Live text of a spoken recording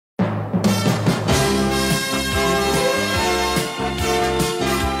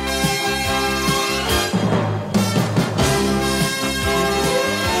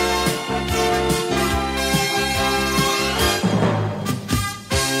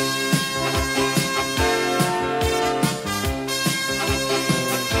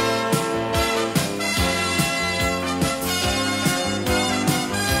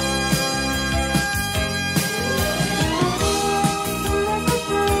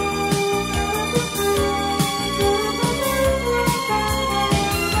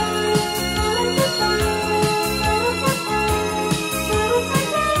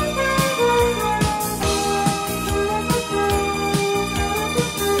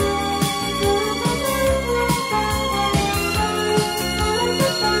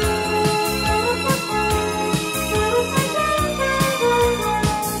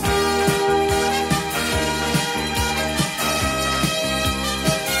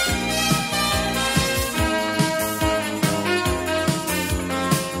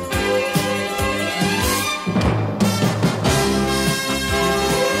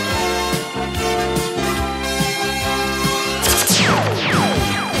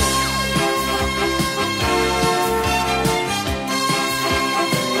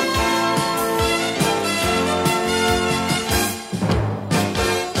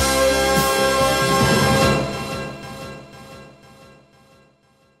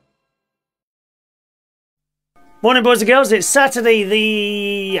Morning, boys and girls. It's Saturday,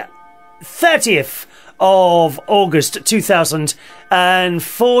 the 30th of August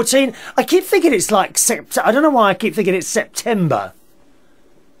 2014. I keep thinking it's like September. I don't know why I keep thinking it's September.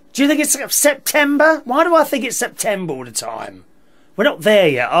 Do you think it's September? Why do I think it's September all the time? We're not there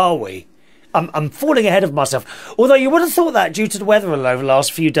yet, are we? I'm falling ahead of myself. Although you would have thought that due to the weather over the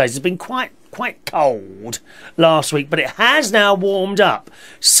last few days. It's been quite cold last week, but it has now warmed up.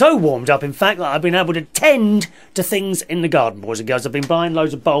 So warmed up, in fact, that I've been able to tend to things in the garden, boys and girls. I've been buying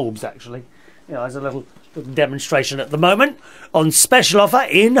loads of bulbs, actually. You know, there's a little demonstration at the moment on special offer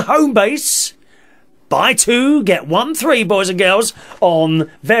in Homebase. Buy two, get one free, boys and girls, on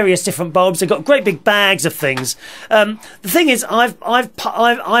various different bulbs. They've got great big bags of things. The thing is, I've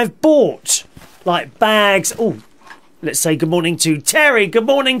bought like bags. Oh, let's say good morning to Terry. Good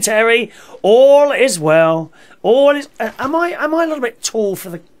morning, Terry. All is well. All is. Am I a little bit tall for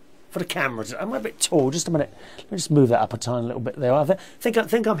the camera? Am I a bit tall? Just a minute. Let me just move that up a tiny little bit there. I think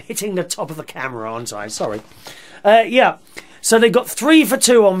I'm hitting the top of the camera, aren't I? Sorry. Yeah. So they've got 3 for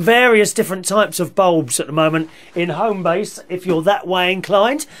 2 on various different types of bulbs at the moment in Homebase. If you're that way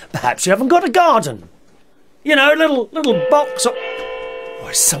inclined, perhaps you haven't got a garden. You know, a little box. Oh,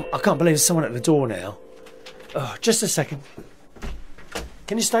 I can't believe there's someone at the door now. Oh, just a second.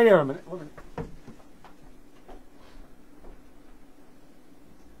 Can you stay there a minute? 1 minute.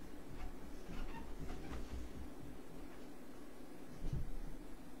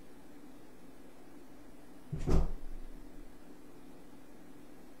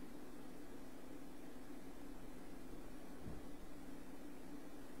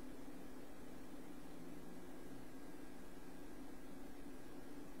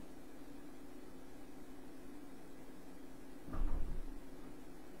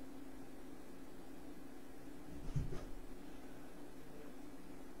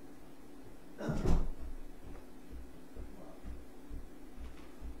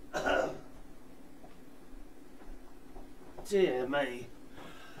 Dear me.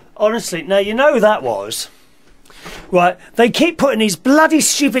 Honestly, now you know who that was. Right, they keep putting these bloody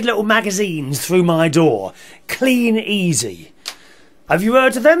stupid little magazines through my door. Clean Easy. Have you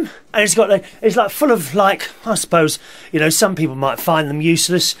heard of them? And it's like full of, like, I suppose, you know, some people might find them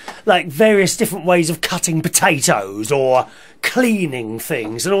useless, like various different ways of cutting potatoes or cleaning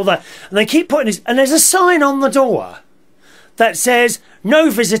things and all that. And they keep putting this, and there's a sign on the door that says,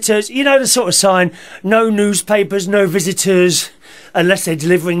 no visitors, you know, the sort of sign, no newspapers, no visitors, unless they're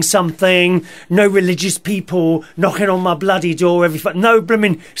delivering something, no religious people knocking on my bloody door no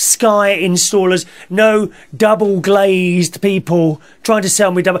blooming Sky installers, no double glazed people trying to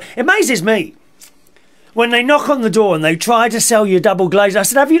sell me double. It amazes me when they knock on the door and they try to sell you double glazed. I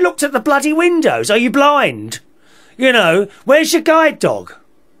said, have you looked at the bloody windows? Are you blind? You know, where's your guide dog?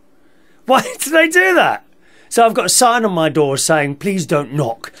 Why do they do that? So I've got a sign on my door saying, please don't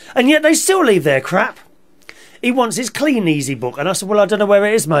knock. And yet they still leave their crap. He wants his Clean Easy book. And I said, well, I don't know where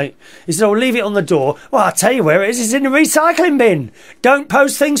it is, mate. He said, I'll leave it on the door. Well, I'll tell you where it is. It's in the recycling bin. Don't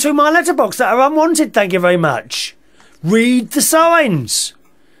post things through my letterbox that are unwanted, thank you very much. Read the signs.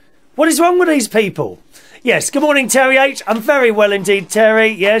 What is wrong with these people? Yes, good morning, Terry H. I'm very well indeed, Terry.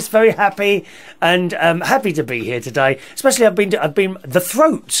 Yes, very happy. And happy to be here today. Especially the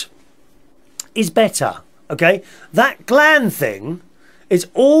throat is better. Okay, that gland thing is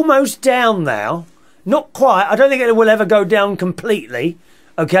almost down now. Not quite. I don't think it will ever go down completely.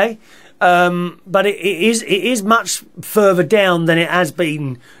 Okay, but it is much further down than it has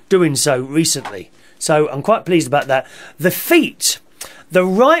been doing so recently. So I'm quite pleased about that. The feet, the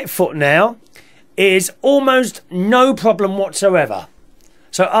right foot now is almost no problem whatsoever.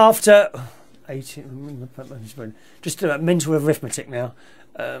 So after 18, just mental arithmetic now.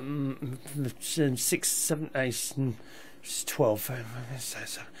 6, 7, 8, 12.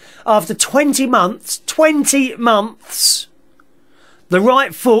 After 20 months, the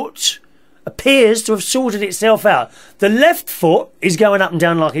right foot appears to have sorted itself out. The left foot is going up and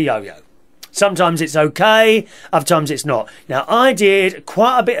down like a yo-yo. Sometimes it's okay, other times it's not. Now, I did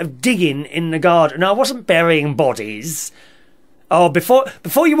quite a bit of digging in the garden. I wasn't burying bodies. Oh, before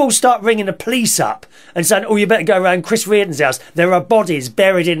you all start ringing the police up and saying, oh, you better go around Chris Reardon's house, there are bodies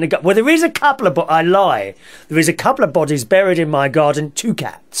buried in the garden. Well, there is a couple of, I lie. There is a couple of bodies buried in my garden, 2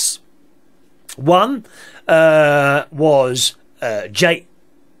 cats. One was no,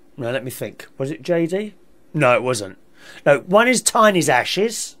 let me think. Was it JD? No, it wasn't. No, one is Tiny's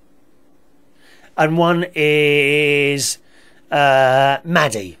Ashes. And one is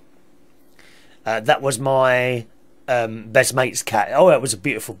Maddie. That was my best mate's cat. Oh, it was a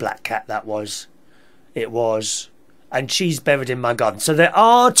beautiful black cat, that was. It was. and she's buried in my garden. So there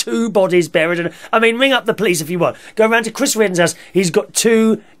are 2 bodies buried in... I mean, ring up the police if you want. Go round to Chris Reardon's house. He's got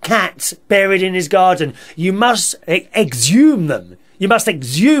 2 cats buried in his garden. You must exhume them. You must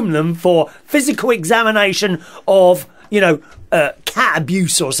exhume them for physical examination of, you know, cat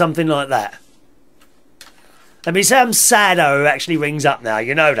abuse or something like that. Let me some saddo who actually rings up now.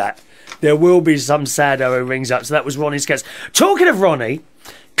 You know that. There will be some saddo who rings up. So that was Ronnie's case. Talking of Ronnie,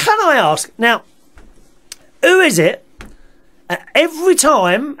 can I ask... Now, who is it? Every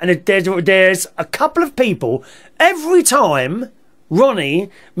time, and there's a couple of people, every time Ronnie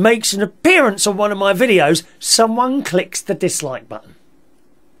makes an appearance on one of my videos, someone clicks the dislike button.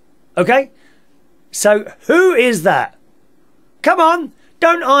 Okay? So, who is that? Come on!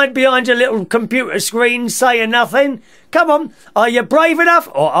 Don't hide behind your little computer screen saying nothing. Come on, are you brave enough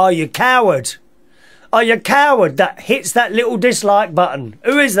or are you coward? Are you coward that hits that little dislike button?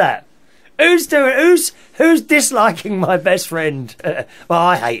 Who is that? Who's disliking my best friend? Well,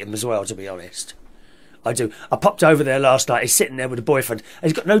 I hate him as well, to be honest. I do. I popped over there last night. He's sitting there with a boyfriend.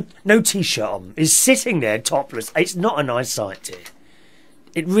 He's got no t-shirt on. He's sitting there topless. It's not a nice sight, dear.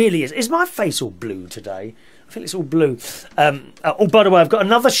 It really is. Is my face all blue today? I think it's all blue. Oh, by the way, I've got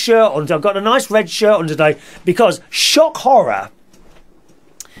another shirt on. I've got a nice red shirt on today because, shock horror,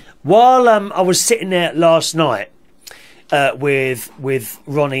 while I was sitting there last night with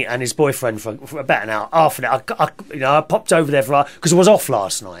Ronnie and his boyfriend for about an hour, half an hour, I popped over there because I was off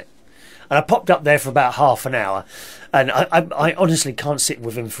last night. And I popped up there for about half an hour. And I honestly can't sit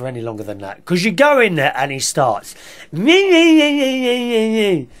with him for any longer than that. Because you go in there and he starts...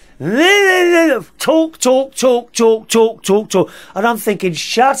 Talk. And I'm thinking,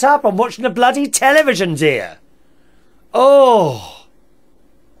 shut up, I'm watching the bloody television, dear. Oh.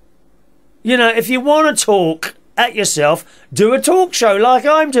 You know, if you want to talk at yourself, do a talk show like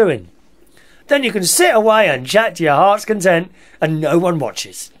I'm doing. Then you can sit away and chat to your heart's content and no one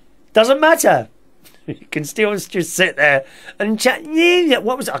watches. Doesn't matter. You can still just sit there and chat.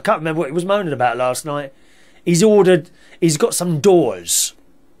 What was it? I can't remember what he was moaning about last night. He's got some doors.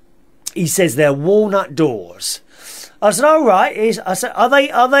 He says they're walnut doors. I said, all right. I said, are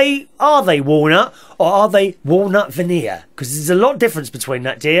they walnut or are they walnut veneer? Because there's a lot of difference between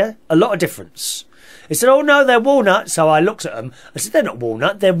that, dear. A lot of difference. He said, oh no, they're walnut. So I looked at them. I said, they're not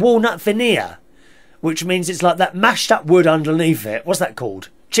walnut. They're walnut veneer, which means it's like that mashed up wood underneath it. What's that called?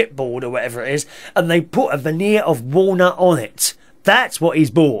 Chipboard or whatever it is, and they put a veneer of walnut on it. That's what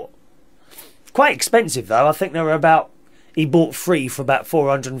he's bought. Quite expensive though. I think they were he bought 3 for about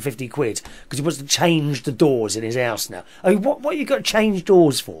 450 quid because he wants to change the doors in his house now. I mean, what you got to change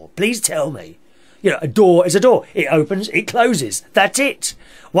doors for? Please tell me. You know, a door is a door. It opens, it closes. That's it.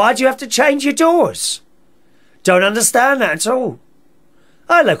 Why do you have to change your doors? Don't understand that at all.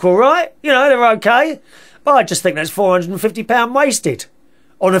 They look all right. You know, they're okay. But I just think that's £450 wasted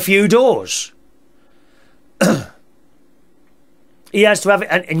on a few doors. He has to have it.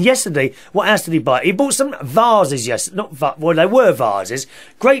 And yesterday, what else did he buy? He bought some vases yesterday. Well, they were vases.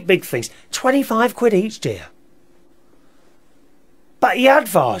 Great big things. 25 quid each, dear. But he had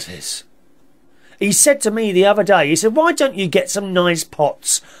vases. He said to me the other day, he said, why don't you get some nice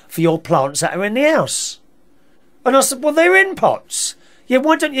pots for your plants that are in the house? And I said, well, they're in pots. Yeah,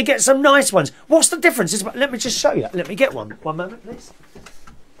 why don't you get some nice ones? What's the difference? Let me just show you. Let me get one. One moment, please.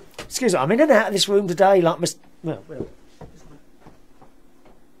 Excuse me, I'm in and out of this room today like well.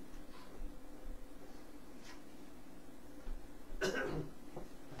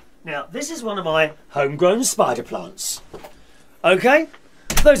 Now, this is one of my homegrown spider plants. Okay?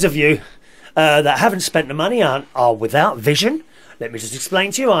 Those of you that haven't spent the money are without vision. Let me just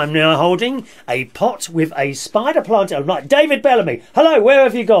explain to you. I'm now holding a pot with a spider plant. I'm like David Bellamy. Hello, where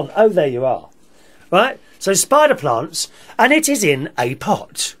have you gone? Oh, there you are. Right? So spider plants, and it is in a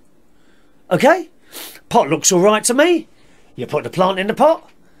pot. Okay? Pot looks all right to me. You put the plant in the pot,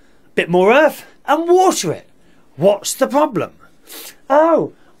 bit more earth, and water it. What's the problem?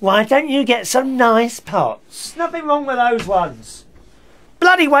 Oh, why don't you get some nice pots? Nothing wrong with those ones.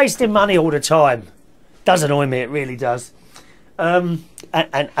 Bloody wasting money all the time. Does annoy me, it really does. And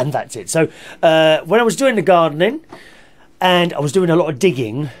that's it. So when I was doing the gardening, and I was doing a lot of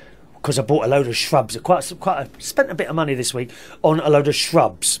digging, because I bought a load of shrubs. I spent a bit of money this week on a load of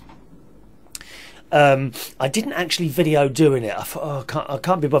shrubs. I didn't actually video doing it. I thought, oh, I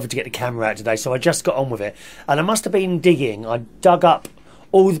can't be bothered to get the camera out today, so I just got on with it. And I must have been digging. I dug up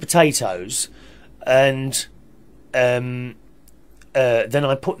all the potatoes, and then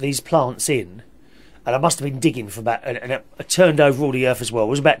I put these plants in. And I must have been digging for about... And I turned over all the earth as well. It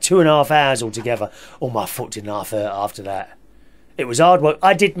was about 2.5 hours altogether. Oh, my foot didn't hurt after that. It was hard work.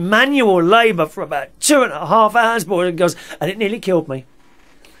 I did manual labour for about 2.5 hours, boys and girls, and it nearly killed me.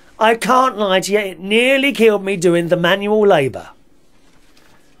 I can't lie to you, it nearly killed me doing the manual labour.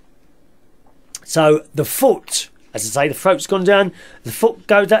 So the foot, as I say, the throat's gone down, the foot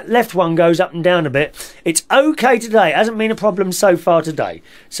goes, that left one goes up and down a bit. It's okay today, it hasn't been a problem so far today.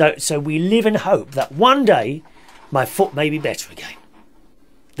 So we live in hope that one day my foot may be better again.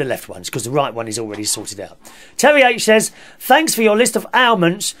 The left ones, because the right one is already sorted out. Terry H says, thanks for your list of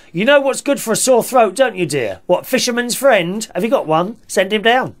ailments. You know what's good for a sore throat, don't you, dear? What, fisherman's friend? Have you got one? Send him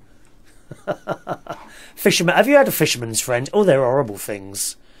down. Fisherman, have you had a fisherman's friend? Oh, they're horrible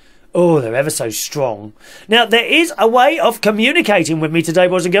things. Oh, they're ever so strong. Now, there is a way of communicating with me today,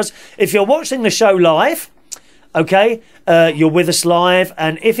 boys and girls. If you're watching the show live, okay, you're with us live,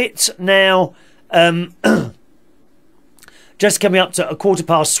 and if it's now just coming up to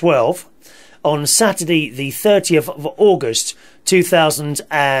 12:15 on Saturday, the 30th of August,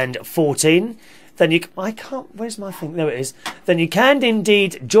 2014, then you... I can't... Where's my thing? There it is. Then you can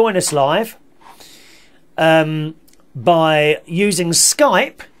indeed join us live by using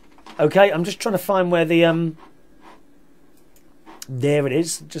Skype. Okay, I'm just trying to find where the... There it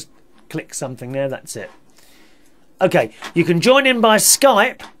is. Just click something there. That's it. Okay, you can join in by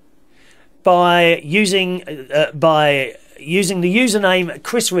Skype by using the username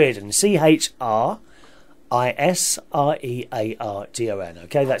Chris Reardon, CHRISREARDON.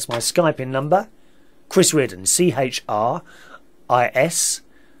 Okay, that's my Skype-in number. Chris Reardon, CHRISREARDON.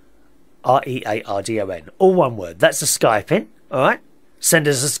 All one word. That's the Skype-in. All right. Send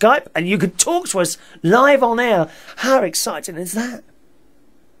us a Skype and you can talk to us live on air. How exciting is that?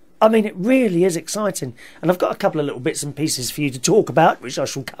 I mean, it really is exciting. And I've got a couple of little bits and pieces for you to talk about, which I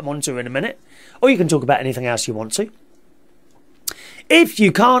shall come on to in a minute. Or you can talk about anything else you want to. If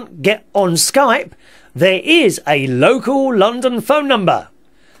you can't get on Skype, there is a local London phone number.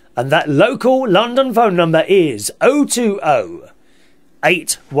 And that local London phone number is 020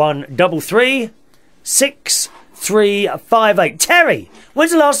 8133 6358. Terry,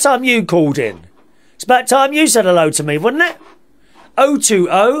 when's the last time you called in? It's about time you said hello to me, wasn't it? 020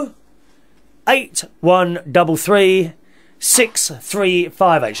 8133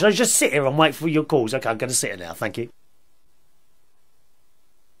 6358. Should I just sit here and wait for your calls? Okay, I'm going to sit here now, thank you.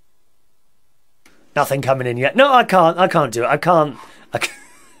 Nothing coming in yet. No, I can't do it. I can't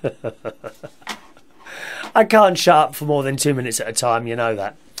I can't shut up for more than 2 minutes at a time, you know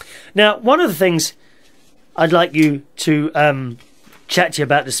that. Now, one of the things I'd like you to chat to you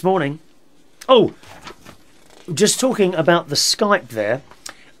about this morning. Oh, just talking about the Skype there.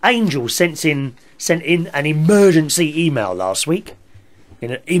 Angel sent in an emergency email last week.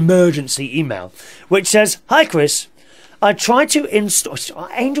 In an emergency email, which says, "Hi Chris, I tried to install..."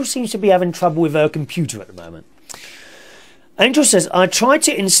 Angel seems to be having trouble with her computer at the moment. Angel says, "I tried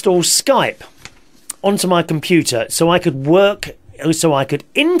to install Skype onto my computer so I could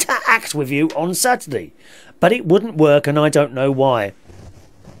interact with you on Saturday, but it wouldn't work and I don't know why."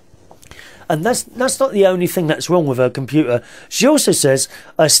 And that's not the only thing that's wrong with her computer. She also says,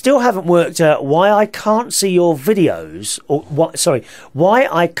 "I still haven't worked out why I can't see your videos, or why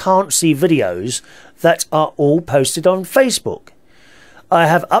I can't see videos that are all posted on Facebook. I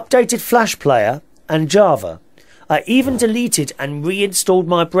have updated Flash Player and Java. I even deleted and reinstalled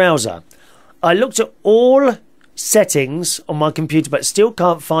my browser. I looked at all settings on my computer but still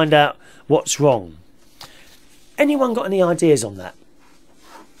can't find out what's wrong." Anyone got any ideas on that?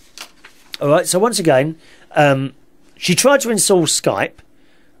 Alright, so once again, she tried to install Skype,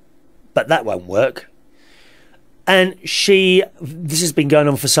 but that won't work. And this has been going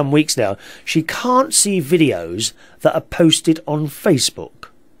on for some weeks now, she can't see videos that are posted on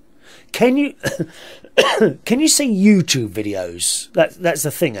Facebook. Can you can you see YouTube videos? That's the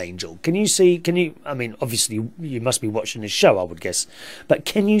thing, Angel. I mean, obviously you must be watching this show, I would guess. But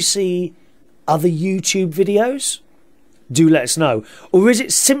can you see other YouTube videos? Do let us know. Or is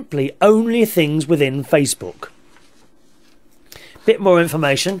it simply only things within Facebook? Bit more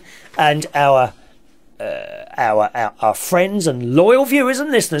information, and our friends and loyal viewers and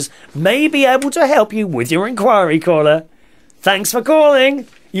listeners may be able to help you with your inquiry, caller. Thanks for calling.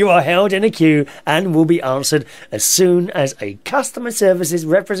 You are held in a queue and will be answered as soon as a customer services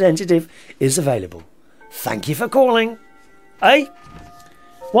representative is available. Thank you for calling. Hey?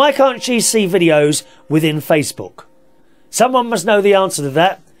 Why can't she see videos within Facebook? Someone must know the answer to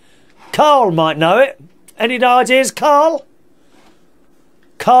that. Carl might know it. Any ideas, Carl?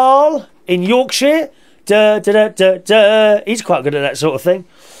 Carl in Yorkshire? He's quite good at that sort of thing.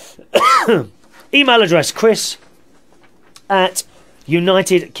 Email address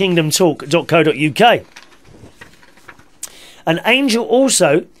chris@unitedkingdomtalk.co.uk. And Angel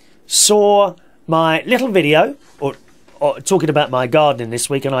also saw my little video, or talking about my gardening this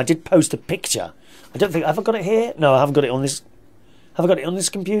week, and I did post a picture. I don't think... Have I got it here? No, I haven't got it on this... Have I got it on this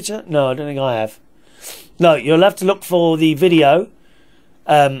computer? No, I don't think I have. No, you'll have to look for the video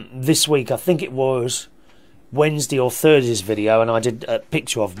this week. I think it was Wednesday or Thursday's video, and I did a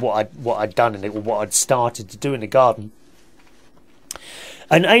picture of what I'd done in it, or what I'd started to do in the garden.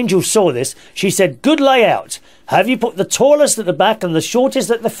 And Angel saw this. She said, "Good layout. Have you put the tallest at the back and the shortest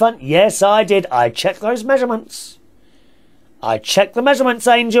at the front?" Yes, I did. I checked those measurements. I checked the measurements,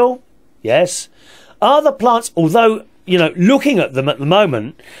 Angel. Yes. Are the plants, although, you know, looking at them at the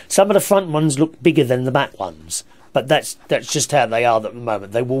moment, some of the front ones look bigger than the back ones. But that's just how they are at the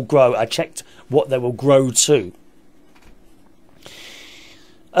moment. They will grow. I checked what they will grow to.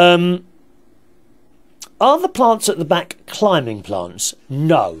 Are the plants at the back climbing plants?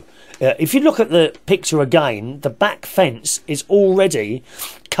 No. If you look at the picture again, the back fence is already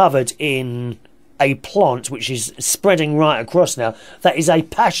covered in a plant which is spreading right across now. That is a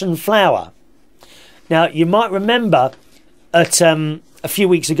passion flower. Now, you might remember at a few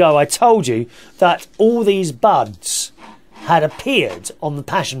weeks ago I told you that all these buds had appeared on the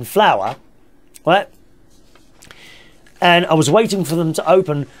passion flower, right? And I was waiting for them to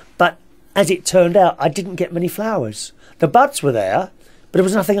open, but as it turned out, I didn't get many flowers. The buds were there, but there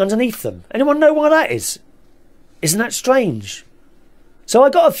was nothing underneath them. Anyone know why that is? Isn't that strange? So I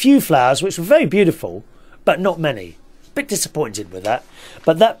got a few flowers, which were very beautiful, but not many. Bit disappointed with that.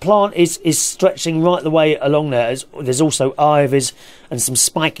 But that plant is stretching right the way along there. There's also ivies and some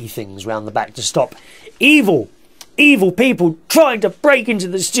spiky things round the back to stop evil people trying to break into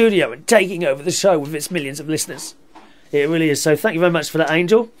the studio and taking over the show with its millions of listeners. It really is. So thank you very much for that,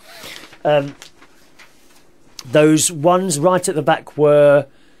 Angel. Those ones right at the back were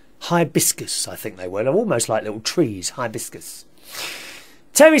hibiscus, I think they were. They're almost like little trees, hibiscus.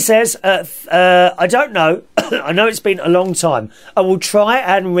 Terry says, I don't know. I know it's been a long time. I will try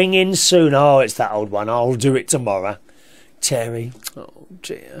and ring in soon. Oh, it's that old one. I'll do it tomorrow. Terry. Oh,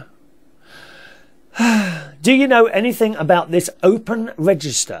 dear. Do you know anything about this open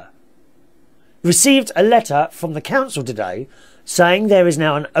register? Received a letter from the council today saying there is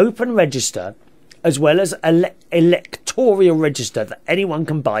now an open register as well as an electoral register that anyone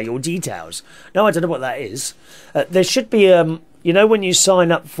can buy your details. No, I don't know what that is. There should be... you know, when you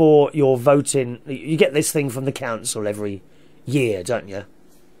sign up for your voting, you get this thing from the council every year, don't you?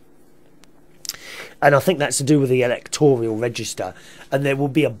 And I think that's to do with the electoral register. And there will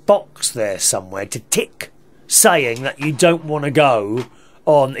be a box there somewhere to tick, saying that you don't want to go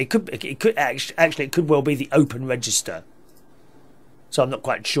on. It could actually it could well be the open register. So I'm not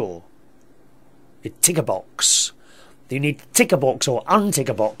quite sure. You tick a box. You need to tick a box or untick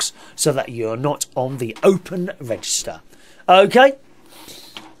a box so that you're not on the open register. Okay.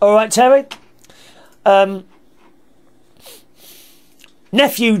 All right, Terry.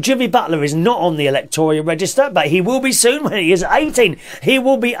 Nephew Jimmy Butler is not on the electoral register, but he will be soon when he is 18. He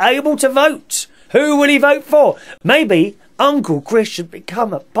will be able to vote. Who will he vote for? Maybe Uncle Chris should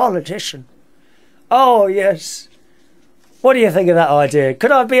become a politician. Oh, yes. What do you think of that idea?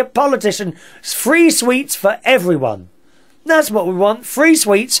 Could I be a politician? Free sweets for everyone. That's what we want. Free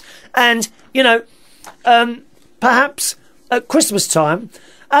sweets. And, you know, perhaps at Christmas time,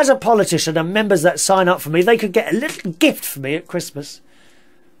 as a politician and members that sign up for me, they could get a little gift for me at Christmas.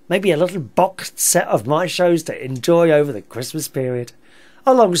 Maybe a little boxed set of my shows to enjoy over the Christmas period,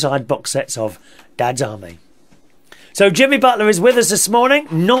 alongside box sets of Dad's Army. So Jimmy Butler is with us this morning,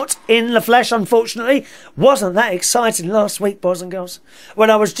 not in the flesh, unfortunately. Wasn't that exciting last week, boys and girls, when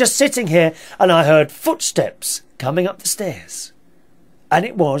I was just sitting here and I heard footsteps coming up the stairs. And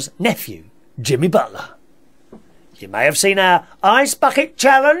it was nephew Jimmy Butler. You may have seen our Ice Bucket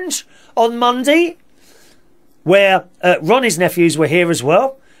Challenge on Monday, where Ronnie's nephews were here as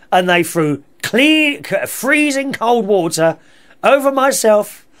well, and they threw freezing cold water over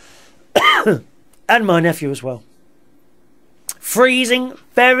myself and my nephew as well. Freezing,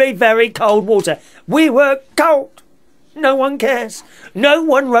 very, very cold water. We were cold. No one cares. No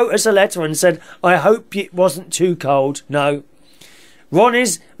one wrote us a letter and said, I hope it wasn't too cold. No.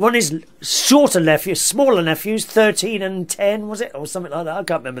 Ronnie's shorter nephews, smaller nephews, 13 and 10, was it? Or something like that. I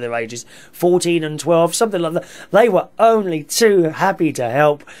can't remember their ages. 14 and 12, something like that. They were only too happy to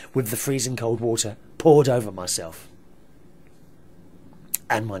help with the freezing cold water poured over myself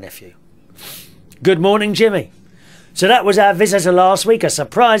and my nephew. Good morning, Jimmy. So that was our visitor last week, a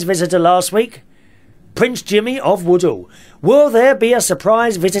surprise visitor last week. Prince Jimmy of Woodall. Will there be a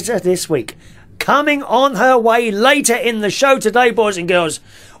surprise visitor this week? Coming on her way later in the show today, boys and girls,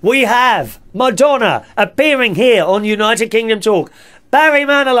 we have Madonna appearing here on United Kingdom Talk. Barry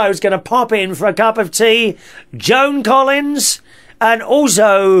Manilow's going to pop in for a cup of tea. Joan Collins, and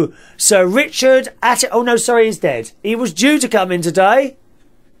also Sir Richard oh no, sorry, he's dead. He was due to come in today,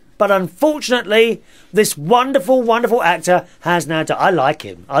 but unfortunately, this wonderful, wonderful actor has now died. I like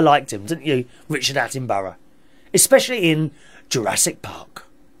him. I liked him, didn't you? Richard Attenborough. Especially in Jurassic Park.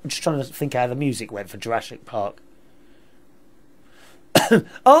 I'm just trying to think how the music went for Jurassic Park.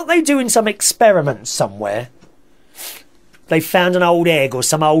 Aren't they doing some experiment somewhere? They found an old egg or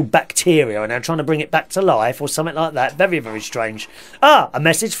some old bacteria and they're trying to bring it back to life or something like that. Very, very strange. A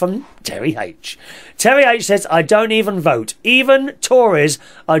message from Terry H. Terry H says, I don't even vote. Even Tories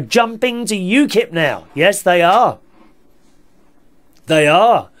are jumping to UKIP now. Yes, they are. They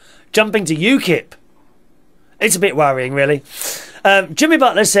are. Jumping to UKIP. It's a bit worrying, really. Jimmy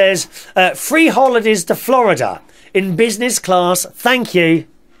Butler says, free holidays to Florida in business class. Thank you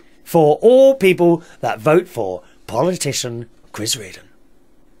for all people that vote for politician Chris Reardon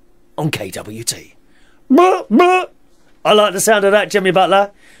on KWT. I like the sound of that, Jimmy Butler.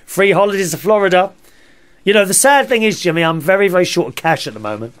 Free holidays to Florida. You know, the sad thing is, Jimmy, I'm very, very short of cash at the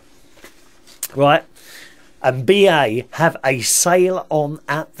moment. Right? And BA have a sale on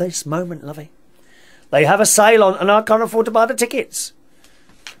at this moment, lovey. They have a sale on, and I can't afford to buy the tickets.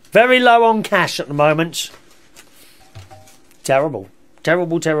 Very low on cash at the moment. Terrible.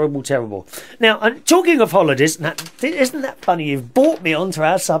 Terrible, terrible, terrible. Now, and talking of holidays, now, isn't that funny? You've brought me onto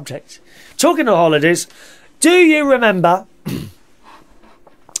our subject. Talking of holidays, do you remember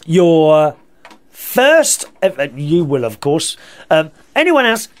your first... You will, of course. Anyone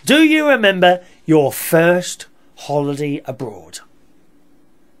else? Do you remember your first holiday abroad?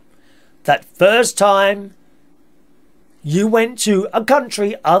 That first time you went to a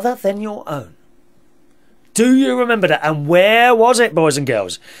country other than your own. Do you remember that? And where was it, boys and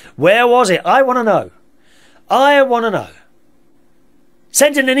girls? Where was it? I want to know. I want to know.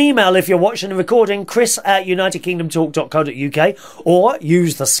 Send in an email if you're watching the recording, chris@unitedkingdomtalk.co.uk, or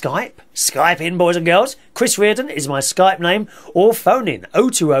use the Skype. Skype in, boys and girls. Chris Reardon is my Skype name, or phone in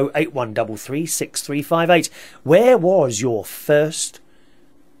 020 8133 6358. Where was your first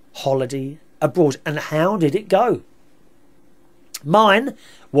holiday abroad and how did it go? Mine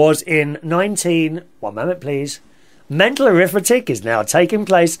was in one moment please. Mental arithmetic is now taking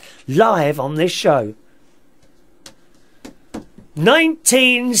place live on this show.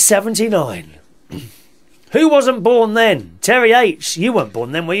 1979. Who wasn't born then? Terry H. You weren't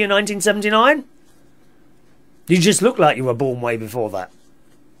born then, were you? 1979? You just look like you were born way before that.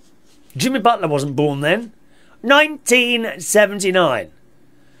 Jimmy Butler wasn't born then. 1979.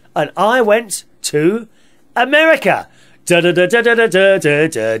 And I went to America. America.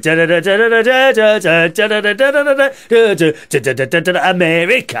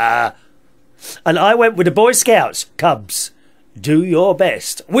 And I went with the Boy Scouts. Cubs, do your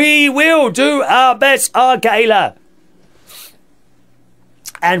best. We will do our best, Argala.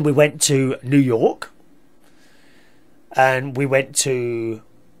 And we went to New York. And we went to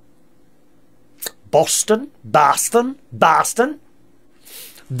Boston.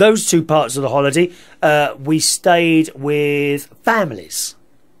 Those two parts of the holiday, we stayed with families.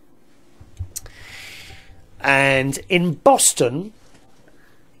 And in Boston,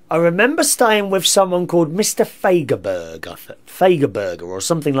 I remember staying with someone called Mr. Fagerberger or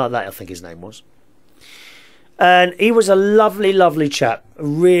something like that, I think his name was. And he was a lovely, lovely chap. A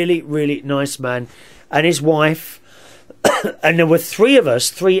really, really nice man. And his wife. And there were three of us,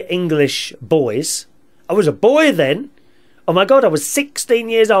 three English boys. I was a boy then. Oh my God, I was 16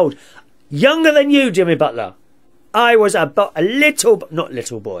 years old. Younger than you, Jimmy Butler. I was not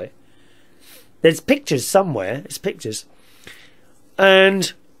little boy. There's pictures somewhere. There's pictures.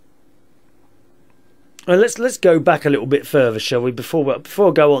 And let's go back a little bit further, shall we? Before I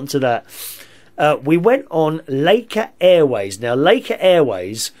go on to that. We went on Laker Airways. Now, Laker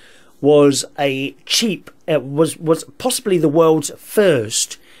Airways was a cheap... was possibly the world's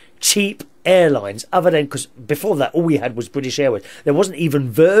first cheap airlines, other than, because before that all we had was British Airways. There wasn't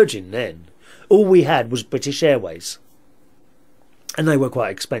even Virgin then. All we had was British Airways, and they were quite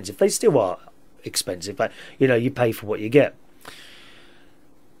expensive. They still are expensive, but you know, you pay for what you get.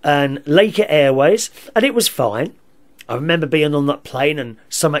 And Laker Airways, and it was fine. I remember being on that plane and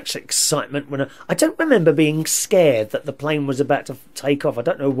so much excitement when I don't remember being scared that the plane was about to take off. I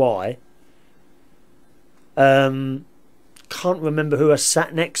don't know why. Can't remember who I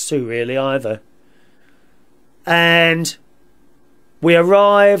sat next to really either. And we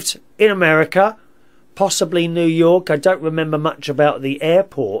arrived in America, possibly New York. I don't remember much about the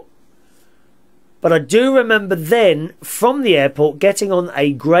airport. But I do remember then, from the airport, getting on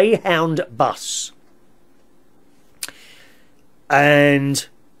a Greyhound bus. And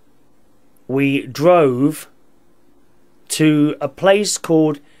we drove to a place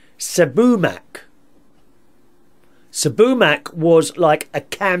called Sabumak. Sabumak was like a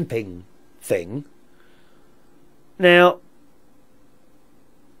camping thing. Now,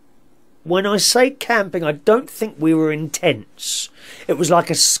 when I say camping, I don't think we were in tents. It was like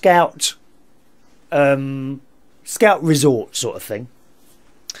a scout resort sort of thing.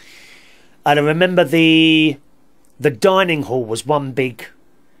 And I remember the dining hall was one big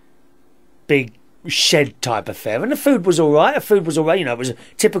shed type affair, and the food was all right. You know, it was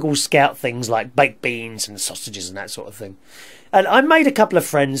typical scout things like baked beans and sausages and that sort of thing. And I made a couple of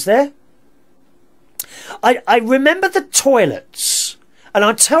friends there. I remember the toilets, and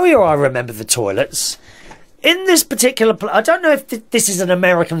I'll tell you I remember the toilets. In this particular place, I don't know if this is an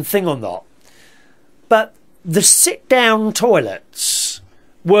American thing or not, but the sit-down toilets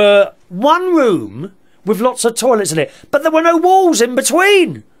were one room with lots of toilets in it, but there were no walls in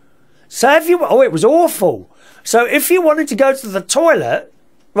between. So if you... Oh, it was awful. So if you wanted to go to the toilet,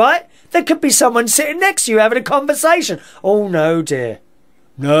 right, there could be someone sitting next to you having a conversation. Oh, no, dear.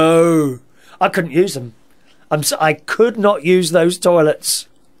 No. I couldn't use them. I could not use those toilets.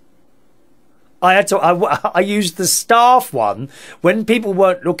 I had to... I used the staff one. When people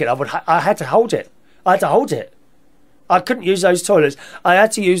weren't looking, I had to hold it. I had to hold it. I couldn't use those toilets. I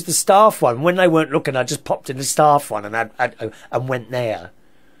had to use the staff one. When they weren't looking, I just popped in the staff one and went there.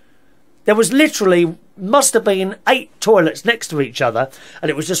 There was literally, must have been 8 toilets next to each other, and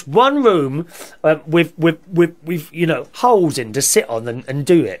it was just one room with you know, holes in to sit on and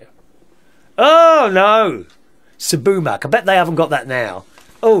do it. Oh no, Sabumak. I bet they haven't got that now.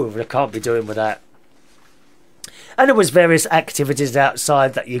 Oh, they can't be doing with that. And there was various activities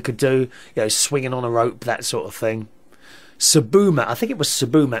outside that you could do, you know, swinging on a rope, that sort of thing. Sabumak. I think it was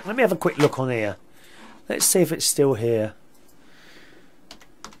Sabumak. Let me have a quick look on here. Let's see if it's still here.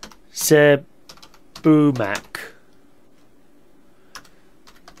 Sabumak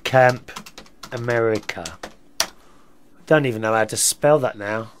Camp America. I don't even know how to spell that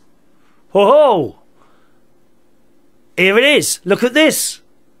now. Oh, here it is. Look at this.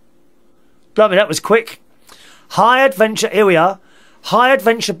 Blimey, that was quick. High Adventure. Here we are. High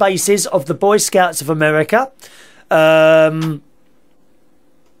Adventure bases of the Boy Scouts of America. Philmont,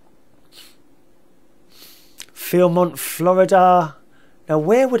 Florida. Now,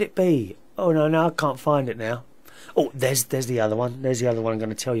 where would it be? Oh, no, I can't find it now. Oh, there's the other one. There's the other one I'm going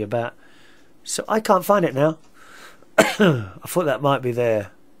to tell you about. So, I can't find it now. I thought that might be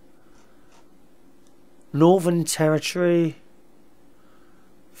there. Northern Territory.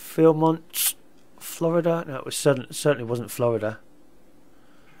 Philmont, Florida. No, it was certainly wasn't Florida.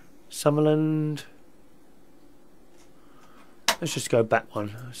 Summerland. Let's just go back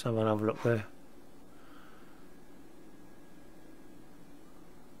one. Someone have a look there.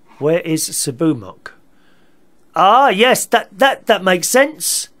 Where is Sabumak? Ah, yes, that makes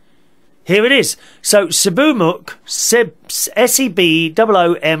sense. Here it is. So Sabumak, S-E-B-O-O-M-O-O-K,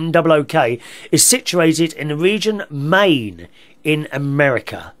 is situated in the region Maine in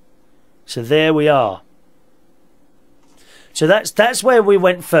America. So there we are. So that's where we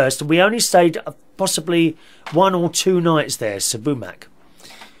went first. We only stayed possibly 1 or 2 nights there, Sabumak.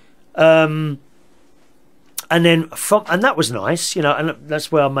 And then and that was nice, you know, and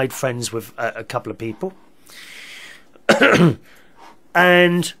that's where I made friends with a couple of people.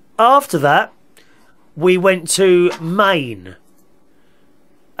 And after that, we went to Maine.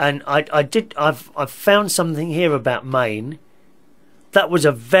 And I've found something here about Maine. That was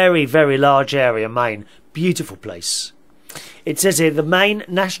a very, very large area, Maine. Beautiful place. It says here, the Maine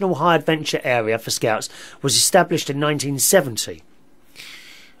National High Adventure Area for Scouts was established in 1970.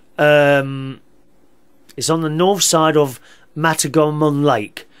 It's on the north side of Mattagamon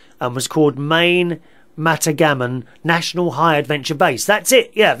Lake and was called Maine Mattagamon National High Adventure Base. That's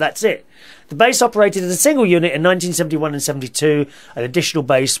it. Yeah, that's it. The base operated as a single unit in 1971 and 72. An additional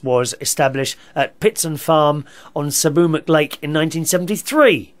base was established at Pitson Farm on Sabumak Lake in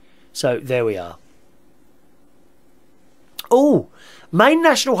 1973. So there we are. Oh, Maine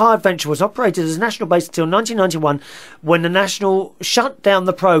National High Adventure was operated as a national base until 1991, when the National shut down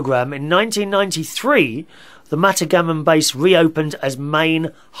the programme. In 1993, the Mattagamon base reopened as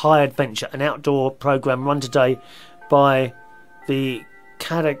Maine High Adventure, an outdoor programme run today by the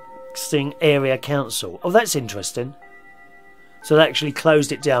Catalogue Area Council. Oh, that's interesting. So they actually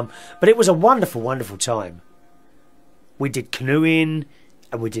closed it down. But it was a wonderful, wonderful time. We did canoeing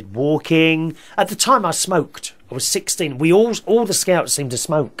and we did walking. At the time I smoked. I was 16. All the scouts seemed to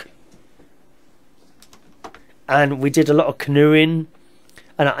smoke. and we did a lot of canoeing.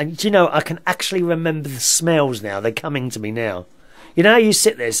 And you know, I can actually remember the smells now. They're coming to me now. You know how you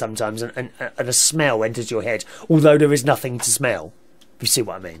sit there sometimes and a smell enters your head, although there is nothing to smell. If you see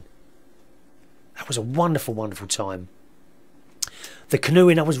what I mean. That was a wonderful, wonderful time. The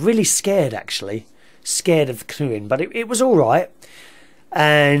canoeing, I was really scared, actually. Scared of the canoeing, but it was all right.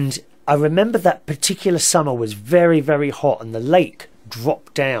 And I remember that particular summer was very, very hot, and the lake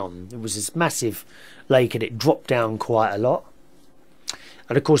dropped down. It was this massive lake, and it dropped down quite a lot.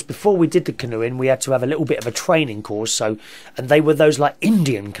 And of course, before we did the canoeing, we had to have a little bit of a training course. And they were those like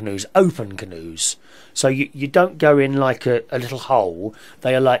Indian canoes, open canoes. So you don't go in like a little hole.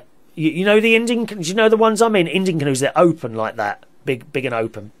 They are like, you know the Indian, do you know the ones I mean? Indian canoes, they're open like that, big and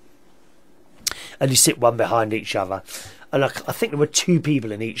open. And you sit one behind each other. And I think there were 2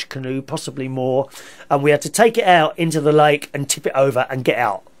 people in each canoe, possibly more. And we had to take it out into the lake and tip it over and get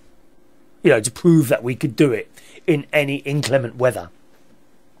out. You know, to prove that we could do it in any inclement weather.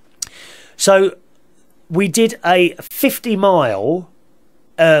 So we did a 50-mile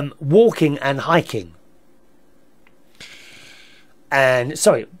walking and hiking. And,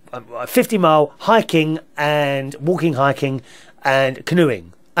 sorry, 50-mile hiking and walking, hiking and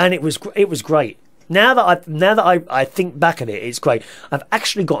canoeing. And it was great. Now that I think back at it, it's great. I've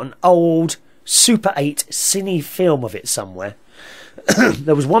actually got an old Super 8 cine film of it somewhere.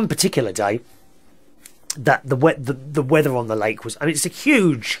 There was one particular day that the weather on the lake was, I mean, it's a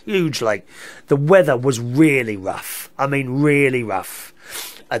huge lake. The weather was really rough. I mean, really rough.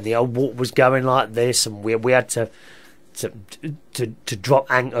 And the old water was going like this, and we had to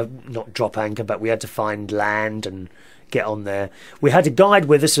drop anchor, not drop anchor, but we had to find land and get on there. We had a guide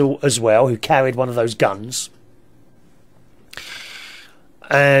with us as well who carried one of those guns,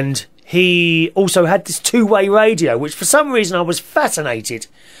 and he also had this 2-way radio, which for some reason I was fascinated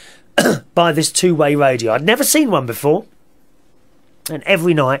by this 2-way radio. I'd never seen one before, and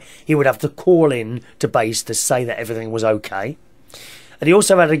every night he would have to call in to base to say that everything was okay. And he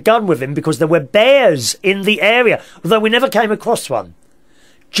also had a gun with him because there were bears in the area, although we never came across one,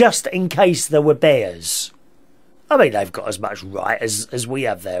 just in case there were bears. I mean, they've got as much right as we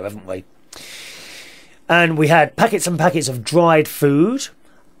have there, haven't we? And we had packets and packets of dried food.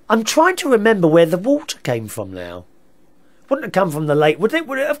 I'm trying to remember where the water came from now. Wouldn't it come from the lake? Would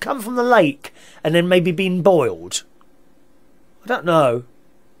it have come from the lake and then maybe been boiled? I don't know.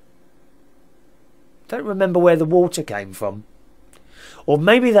 Don't remember where the water came from. Or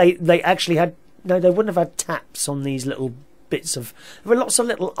maybe they actually had... No, they wouldn't have had taps on these little bits of... There were lots of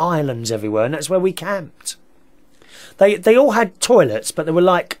little islands everywhere, and that's where we camped. They all had toilets, but they were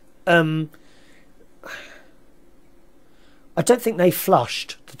like... I don't think they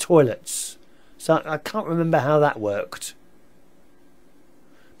flushed the toilets. So I can't remember how that worked.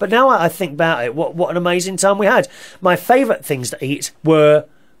 But now I think about it, what an amazing time we had. My favourite things to eat were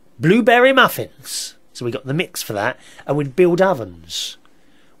blueberry muffins. So we got the mix for that. And we'd build ovens.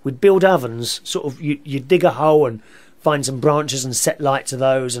 We'd build ovens, sort of, you dig a hole and find some branches and set light to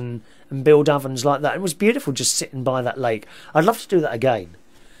those and build ovens like that. It was beautiful just sitting by that lake. I'd love to do that again.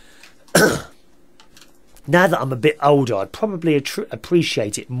 Now that I'm a bit older, I'd probably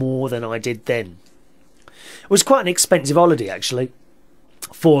appreciate it more than I did then. It was quite an expensive holiday, actually,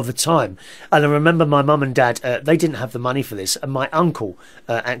 for the time. And I remember my mum and dad, they didn't have the money for this, and my uncle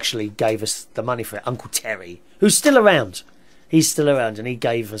actually gave us the money for it. Uncle Terry, who's still around. He's still around, and he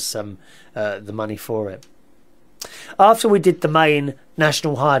gave us the money for it. After we did the Maine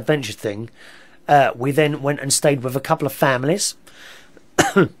National High Adventure thing, we then went and stayed with a couple of families.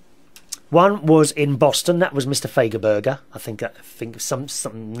 One was in Boston. That was Mr. Fagerberger. I think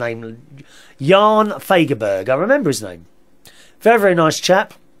some name, Jan Fagerberg. I remember his name. Very, very nice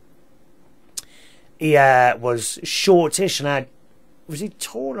chap. He was shortish and had... Was he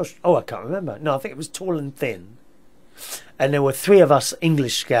tall or... Oh, I can't remember. No, I think it was tall and thin. And there were 3 of us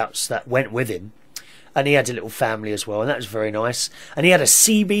English scouts that went with him. And he had a little family as well, and that was very nice. And he had a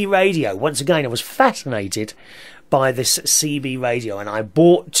CB radio. Once again, I was fascinated by this CB radio, and I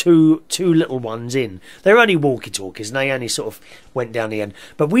bought two little ones in. They're only walkie-talkies, and they only sort of went down the end.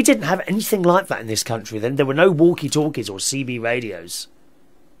 But we didn't have anything like that in this country then. There were no walkie-talkies or CB radios.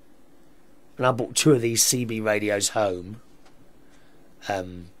 And I bought 2 of these CB radios home.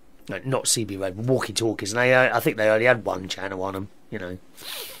 No, not CB radio, but walkie-talkies. And I think they only had 1 channel on them, you know.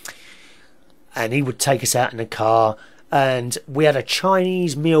 And he would take us out in a car, and we had a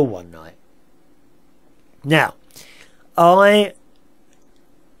Chinese meal one night. Now, I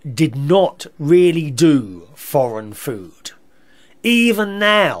did not really do foreign food. Even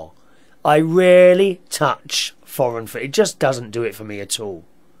now, I rarely touch foreign food. It just doesn't do it for me at all.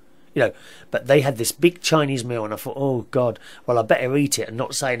 you know. But they had this big Chinese meal, and I thought, oh God, well I better eat it and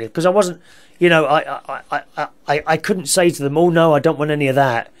not say anything, because I wasn't, you know, I couldn't say to them, oh no, I don't want any of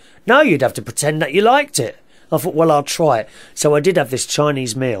that. No, you'd have to pretend that you liked it. I thought, well, I'll try it. So I did have this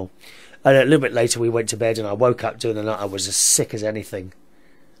Chinese meal, and a little bit later we went to bed, and I woke up during the night. I was as sick as anything.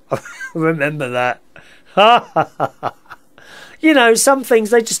 I remember that. You know, some things,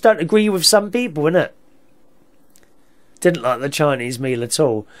 they just don't agree with some people, innit? Didn't like the Chinese meal at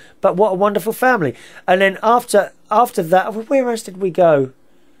all. But what a wonderful family. And then after that, where else did we go?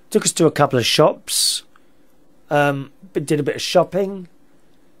 Took us to a couple of shops. Did a bit of shopping.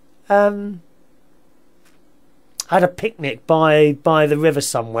 Had a picnic by the river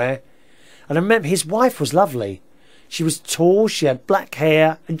somewhere. And I remember his wife was lovely. She was tall, she had black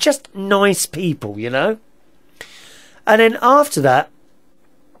hair, and just nice people, you know. And then after that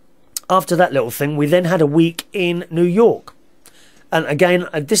little thing, we then had a week in New York. And again,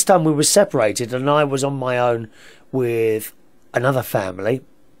 at this time we were separated, and I was on my own with another family.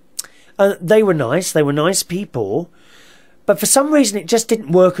 And they were nice people. But for some reason it just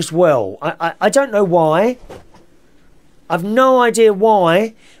didn't work as well. I don't know why. I've no idea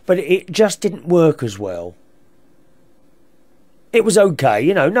why, but it just didn't work as well. It was okay,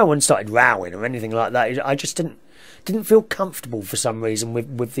 you know, no one started rowing or anything like that. I just didn't feel comfortable for some reason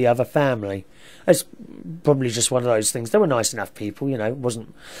with the other family. It's probably just one of those things. They were nice enough people, you know, it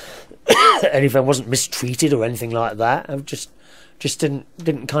wasn't anything, wasn't mistreated or anything like that. I just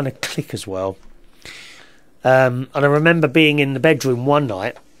didn't kind of click as well. And I remember being in the bedroom one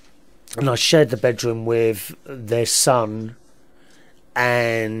night, and I shared the bedroom with their son,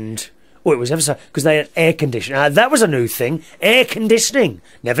 and it was ever so, because they had air conditioning. That was a new thing, air conditioning.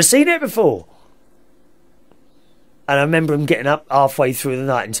 Never seen it before. And I remember him getting up halfway through the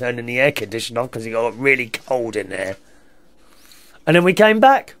night and turning the air conditioner off because it got really cold in there. And then we came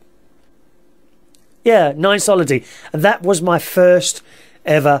back. Yeah, nice holiday. And that was my first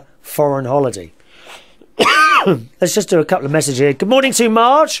ever foreign holiday. Let's just do a couple of messages here. Good morning to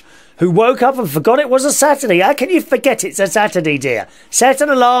Marj, who woke up and forgot it was a Saturday. How can you forget it's a Saturday, dear? Set an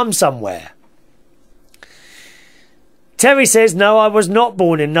alarm somewhere. Terry says, no, I was not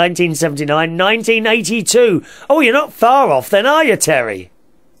born in 1979, 1982. Oh, you're not far off then, are you, Terry?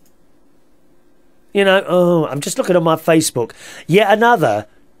 You know, oh, I'm just looking on my Facebook. Yet another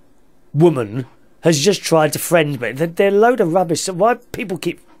woman has just tried to friend me. They're a load of rubbish. So why people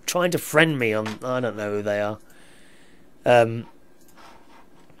keep trying to friend me on... I don't know who they are.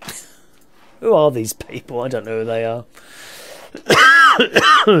 Who are these people? I don't know who they are.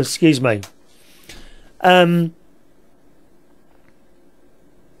 Excuse me. Yeah,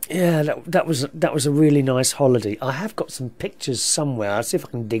 that was a really nice holiday. I have got some pictures somewhere. I'll see if I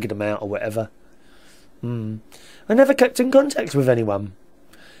can dig them out or whatever. I never kept in contact with anyone.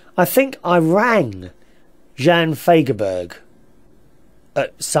 I think I rang Jan Fagerberg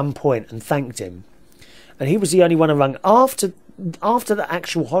at some point and thanked him, and he was the only one I rang. After the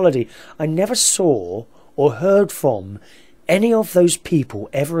actual holiday, I never saw or heard from any of those people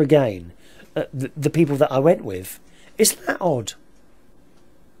ever again. The people that I went with. Isn't that odd?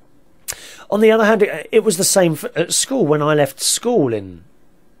 On the other hand, it was the same at school. When I left school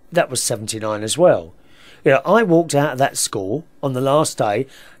that was 79 as well. You know, I walked out of that school on the last day,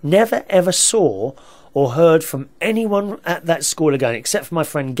 never ever saw or heard from anyone at that school again, except for my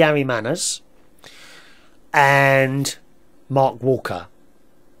friend Gary Manners and Mark Walker.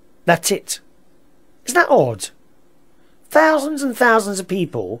 That's it. Isn't that odd? Thousands and thousands of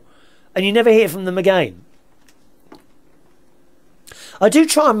people, and you never hear from them again. I do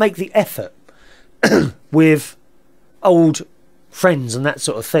try and make the effort with old friends and that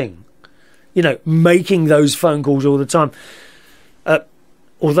sort of thing. You know, making those phone calls all the time.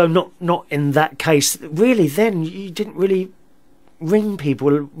 Although not in that case. Really, then you didn't really ring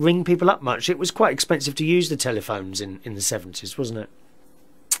people up much. It was quite expensive to use the telephones in the 70s, wasn't it?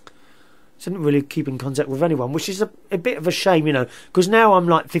 Didn't really keep in contact with anyone, which is a bit of a shame, you know, because now I'm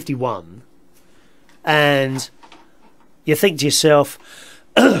like 51, and you think to yourself,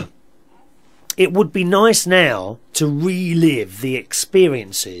 it would be nice now to relive the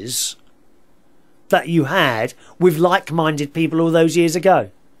experiences that you had with like-minded people all those years ago.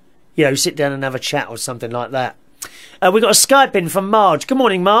 You know, sit down and have a chat or something like that. We've got a Skype in from Marj. Good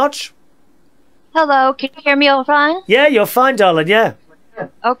morning, Marj. Hello, can you hear me all fine? Yeah, you're fine, darling, yeah.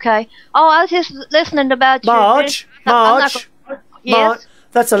 Okay. Oh, I was just listening about Marj, Marj. Yes? Marj,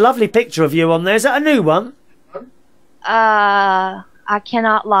 that's a lovely picture of you on there. Is that a new one? I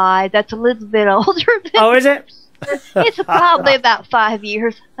cannot lie. That's a little bit older than... Oh, is it? It's probably about 5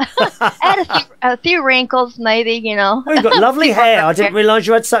 years. Had a few wrinkles, maybe, you know. Oh, you've got lovely hair. I didn't realise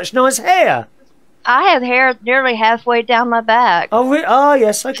you had such nice hair. I have hair nearly halfway down my back. Oh, oh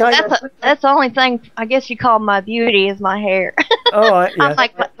yes, okay. That's the only thing I guess you call my beauty is my hair. All right, yeah. I'm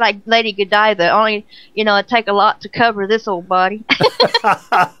like Lady Godiva. Only, you know, it take a lot to cover this old body.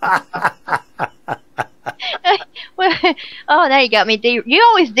 Well, oh, now you got me. You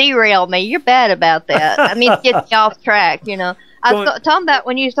always derail me. You're bad about that. I mean, get me off track. You know, I was talking about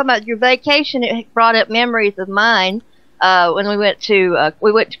when you were talking about your vacation. It brought up memories of mine. When we went to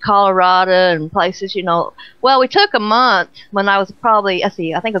Colorado and places, you know. Well, we took a month when I was probably, I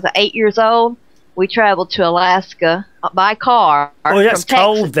think I was 8 years old. We traveled to Alaska by car. Oh, that's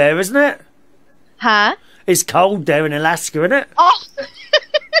cold there, isn't it? Huh? It's cold there in Alaska, isn't it? Oh,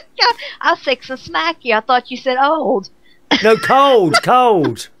 I was fixing to smack you. I thought you said old. No, cold.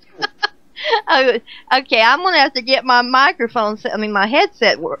 Oh, okay, I'm going to have to get my microphone, my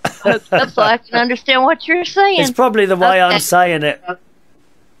headset hooked up so I can understand what you're saying. It's probably the way I'm saying it.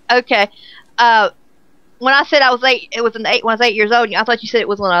 Okay. When I said I was 8, it was when I was 8 years old. I thought you said it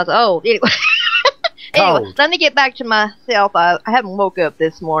was when I was old. Anyway, let me get back to myself. I haven't woke up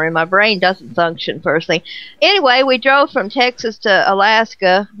this morning. My brain doesn't function first thing. Anyway, we drove from Texas to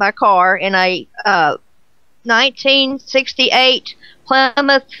Alaska by car in a 1968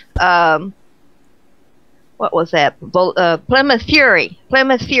 Plymouth, what was that? Plymouth Fury,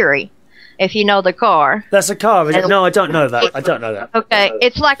 if you know the car. That's a car, is it? No, I don't know that. Okay,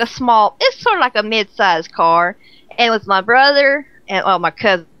 it's sort of like a mid-sized car, and it was my brother, and my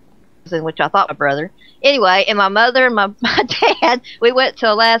cousin, which I thought my brother. Anyway, and my mother and my dad, we went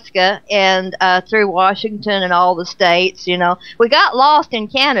to Alaska and through Washington and all the states, you know. We got lost in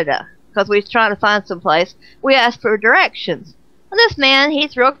Canada because we was trying to find some place. We asked for directions. Well, this man,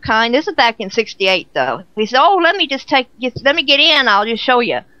 he's real kind. This is back in '68, though. He said, "Oh, let me get in. I'll just show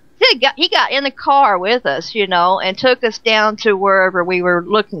you." He got in the car with us, you know, and took us down to wherever we were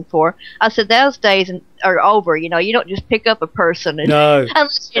looking for. I said, those days are over, you know. You don't just pick up a person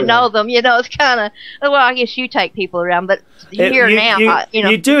unless you know them. You know, it's kind of, well, I guess you take people around, but here now, you know.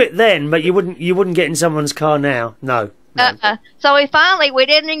 You do it then, but you wouldn't get in someone's car now. No. So we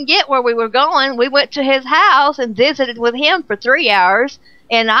didn't get where we were going. We went to his house and visited with him for 3 hours,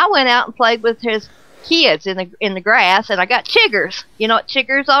 and I went out and played with his kids in the grass, and I got chiggers. You know what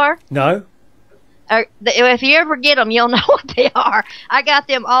chiggers are? No. If you ever get them, you'll know what they are. I got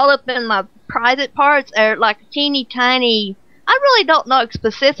them all up in my private parts. They're like teeny tiny. I really don't know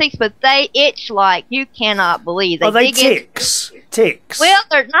specifics, but they itch like you cannot believe. Are they ticks? Ticks. Well,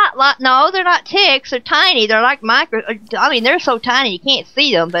 they're not they're not ticks. They're tiny. They're like micro. I mean, they're so tiny you can't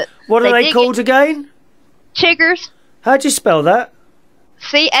see them. But what are they called again? Chiggers. How'd you spell that?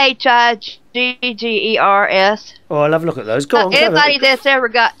 Chiggers. Oh, I'll have a look at those. Go on. Anybody that's ever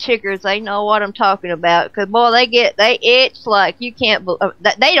got chiggers, they know what I'm talking about. Because, boy, they itch like you can't believe.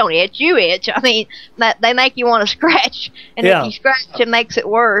 They don't itch, you itch. I mean, they make you want to scratch. And if you scratch, it makes it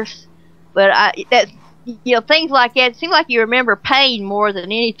worse. But things like that, it seems like you remember pain more than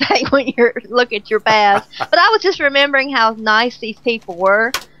anything when you look at your past. But I was just remembering how nice these people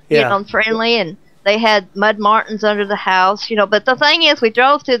were, you know, friendly, and they had mud martins under the house, you know. But the thing is, we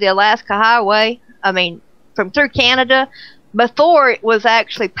drove through the Alaska Highway, through Canada. Before it was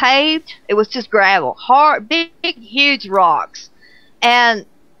actually paved, it was just gravel, hard, big, huge rocks. And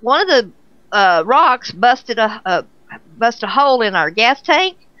one of the rocks busted a hole in our gas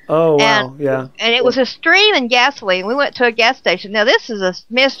tank. Oh, wow, yeah. And it was a streaming gasoline. We went to a gas station. Now, this is a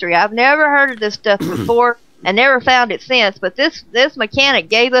mystery. I've never heard of this stuff before. And never found it since, but this mechanic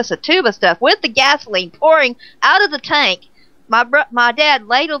gave us a tube of stuff with the gasoline pouring out of the tank. My dad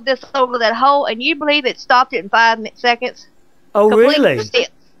ladled this over that hole, and you believe it stopped it in 5 seconds? Oh, really? Sealed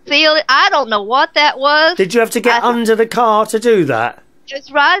it. I don't know what that was. Did you have to get under the car to do that?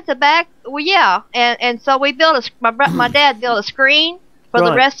 It's right at the back. Well, yeah, and so we built my dad built a screen for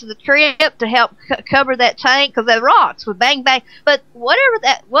the rest of the trip to help cover that tank because the rocks would bang bang. But whatever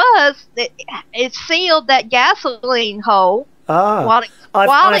that was, it sealed that gasoline hole. I've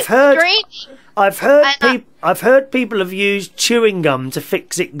heard people have used chewing gum to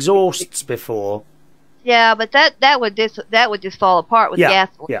fix exhausts before. Yeah, but that would just fall apart with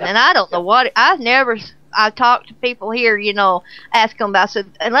gasoline. Yeah. And I don't know what I talked to people here, you know, ask them about. I said,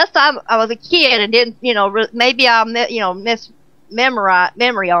 unless I was a kid and didn't, you know, maybe I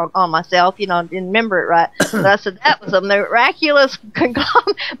memory on myself, you know, didn't remember it right. But I said that was a miraculous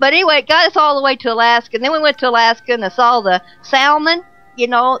conglomerate. But anyway, it got us all the way to Alaska, and then we went to Alaska and I saw the salmon, you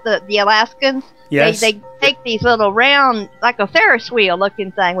know, the Alaskans. Yes. They take these little round, like a Ferris wheel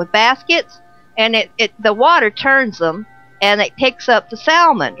looking thing with baskets, and the water turns them, and it picks up the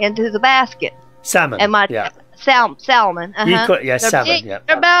salmon into the basket. Salmon. And salmon. Salmon. They're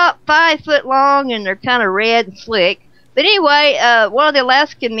about 5 foot long, and they're kind of red and slick. But anyway, one of the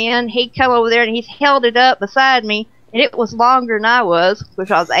Alaskan men, he come over there and he held it up beside me, and it was longer than I was,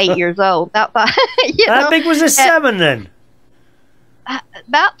 which I was 8 years old. About 5. How big was a salmon then?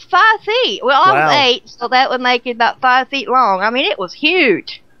 About 5 feet. Well, I was 8, so that would make it about 5 feet long. I mean, it was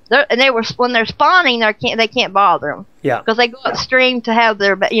huge. When they're spawning, they can't bother them. Yeah. Because they go upstream to have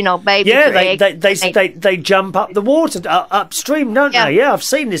their babies. Yeah, they jump up the water upstream, don't they? Yeah, I've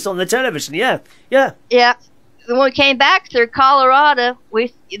seen this on the television. Yeah. When we came back through Colorado,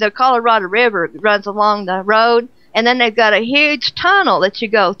 the Colorado River runs along the road, and then they've got a huge tunnel that you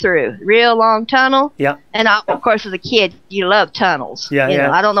go through, real long tunnel. Yeah. And of course, as a kid, you love tunnels. Yeah, you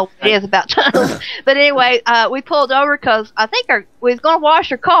know, I don't know what it is about tunnels, but anyway, we pulled over because I think we was going to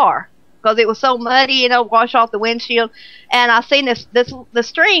wash our car because it was so muddy, wash off the windshield. And I seen the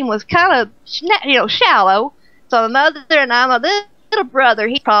stream was kind of shallow. So my mother and my little brother,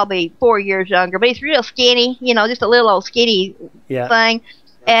 he's probably 4 years younger, but he's real skinny, just a little old skinny thing.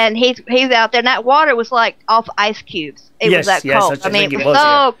 And he's out there, and that water was like off ice cubes. It was that cold. I mean, it was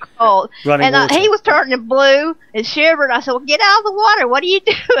so cold. And he was turning blue and shivering. I said, "Well, get out of the water. What are you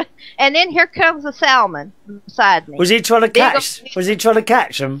doing?" And then here comes the salmon beside me. Was he trying to catch? Was he trying to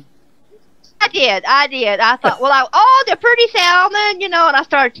catch them? I did. I thought, well, they're pretty salmon, and I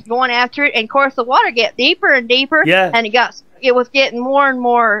started going after it. And of course, the water get deeper and deeper. Yeah. And it was getting more and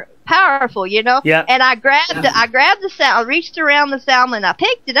more powerful, Yeah. And I grabbed the salmon, I reached around the salmon, I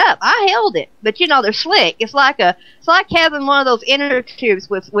picked it up, I held it, but they're slick. It's like having one of those inner tubes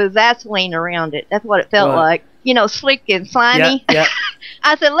with Vaseline around it. That's what it felt like. Slick and slimy. Yeah.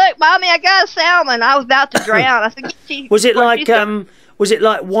 I said, "Look, Mommy, I got a salmon." I was about to drown. I said, was it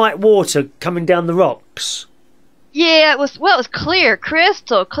like white water coming down the rocks? Yeah, it was clear,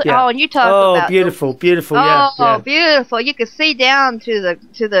 crystal clear. Yeah. Oh, and you talk about beautiful. Beautiful. You could see down to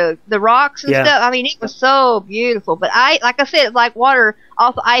the rocks and stuff. I mean, it was so beautiful. But like I said, it's like water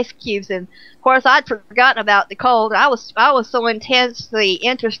off ice cubes. And of course, I'd forgotten about the cold. I was so intensely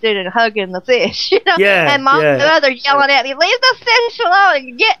interested in hugging the fish, Yeah. And Mom and Mother yelling at me, "Leave the fish alone!"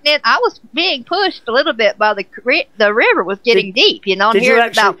 And getting it. I was being pushed a little bit by the river was getting deep, And did here you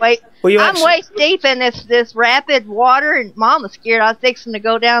it's about I'm waist deep in this rapid water, and Mom was scared I was fixing to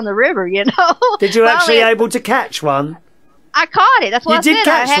go down the river, Did you actually able to catch one? I caught it. That's what I said.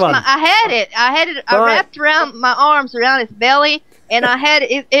 I had it. Right. I wrapped around my arms around its belly, and I had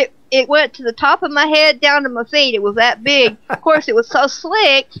it. It went to the top of my head down to my feet. It was that big. Of course, it was so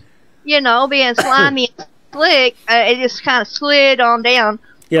slick, being slimy and slick. It just kind of slid on down.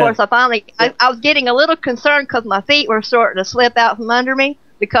 Yeah. Of course, I was getting a little concerned because my feet were starting to slip out from under me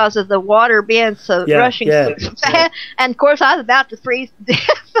because of the water being rushing so fast. And of course, I was about to freeze to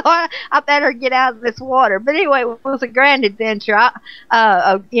death, so I better get out of this water. But anyway, it was a grand adventure.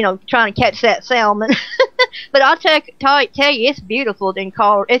 Trying to catch that salmon. But I'll tell you, it's beautiful in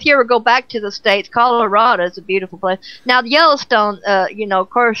Colorado. If you ever go back to the States, Colorado is a beautiful place. Now, the Yellowstone, of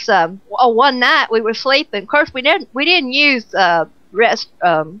course, one night we were sleeping. Of course, we didn't use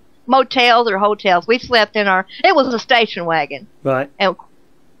motels or hotels. We slept in it was a station wagon. Right. And of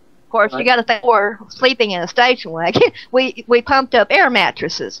course, you got to think we're sleeping in a station wagon. We pumped up air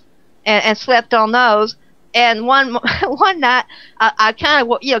mattresses and slept on those. And one night, I kind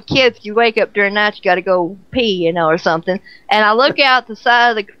of, kids, you wake up during the night, you got to go pee, or something. And I look out the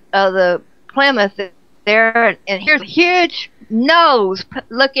side of the Plymouth there, and here's a huge nose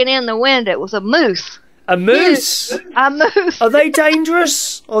looking in the window. It was a moose. A moose? A moose. Are they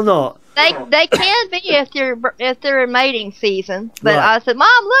dangerous or not? They can be if they're in mating season. But Right. I said,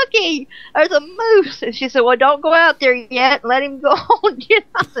 "Mom, looky, there's a moose." And she said, "Well, don't go out there yet. Let him go on."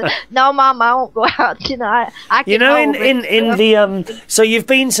 I said, "No, Mom, I won't go out. I can hold it." So you've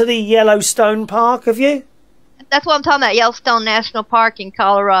been to the Yellowstone Park, have you? That's what I'm talking about. Yellowstone National Park in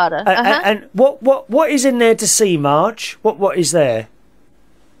Colorado. And what is in there to see, Marj? What is there?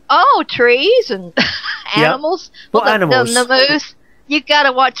 Oh, trees and animals. What animals? The moose. You got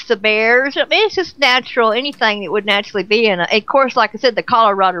to watch the bears. I mean, it's just natural. Anything that would naturally be in of course, like I said, the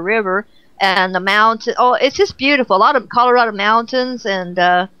Colorado River and the mountains. Oh, it's just beautiful. A lot of Colorado mountains and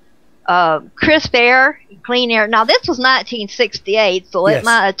crisp air, clean air. Now, this was 1968, so it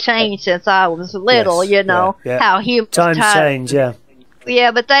might have changed since I was little. How humans times change. Yeah.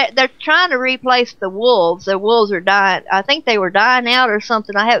 Yeah, but they're trying to replace the wolves. The wolves are dying. I think they were dying out or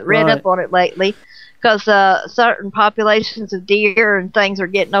something. I haven't read up on it lately. because certain populations of deer and things are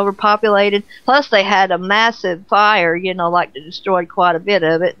getting overpopulated. Plus, they had a massive fire, you know, like that destroyed quite a bit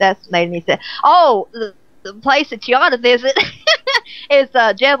of it. That's made me say, oh, the place that you ought to visit is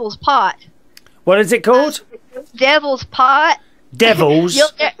Devil's Pot. What is it called? Devil's Pot. Devil's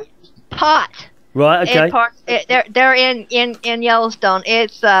Pot. Right. Okay. They're in Yellowstone.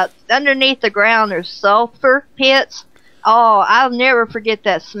 It's underneath the ground. There's sulfur pits. Oh, I'll never forget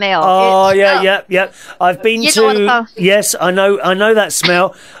that smell. Oh, yeah. I've been to. Yes, I know that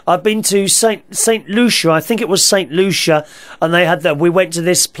smell. I've been to Saint Lucia. I think it was Saint Lucia, and they had that. We went to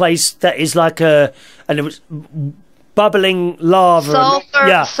this place that is like and it was bubbling lava.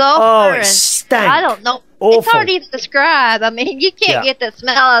 Sulfur. Oh, it stank. I don't know. Awful. It's hard to even describe. I mean, you can't get that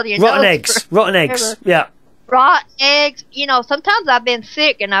smell out of your nose. Rotten eggs. Yeah. Rotten eggs. You know, sometimes I've been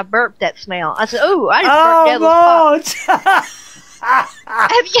sick and I burped that smell. I said, "Ooh, I just burped Devil's Pot."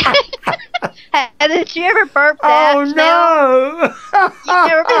 Have you ever burped that smell? No.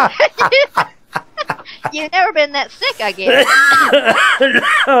 You've never been that sick, I guess.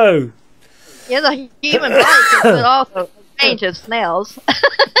 No. Yeah, the human body can put off a range of smells.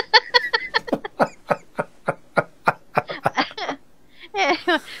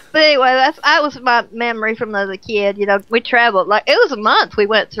 But anyway, that was my memory from as a kid. You know, we traveled like it was a month. We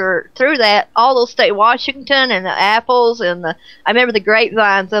went through that all those states, Washington and the apples and I remember the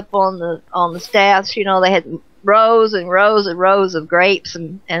grapevines up on the staffs. You know, they had rows and rows and rows of grapes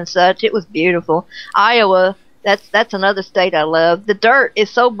and such. It was beautiful. Iowa. That's another state I love. The dirt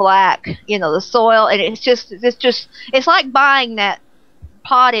is so black. You know, the soil, and it's like buying that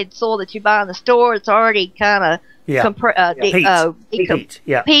potted soil that you buy in the store. It's already kind of peat.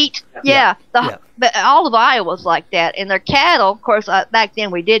 Yeah. But all of Iowa's like that, and their cattle. Of course, back then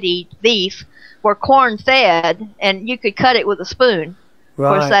we did eat beef. Were corn fed, and you could cut it with a spoon.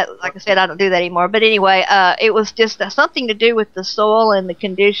 Right. Of course, that, like I said, I don't do that anymore. But anyway, it was just something to do with the soil and the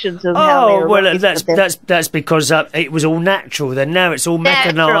conditions of how they were. Oh, well, that's because it was all natural. Then now it's all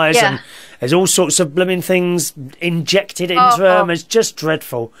mechanised, and there's all sorts of blooming things injected into them. It's just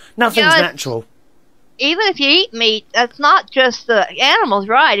dreadful. Nothing's natural. Even if you eat meat, that's not just the animals,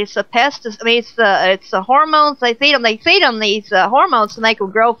 right? It's the pesticide. I mean, it's the hormones they feed them. They feed them these hormones to make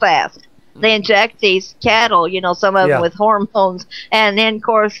them grow fast. They inject these cattle, you know, some of them with hormones. And then, of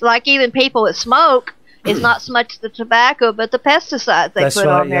course, like even people that smoke, it's not so much the tobacco, but the pesticides they put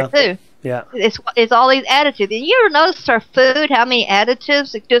on there, too. Yeah. It's all these additives. And you ever notice our food, how many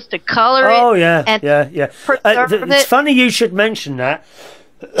additives just to color it? Oh, yeah. It's funny you should mention that.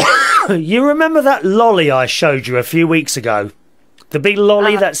 You remember that lolly I showed you a few weeks ago? The big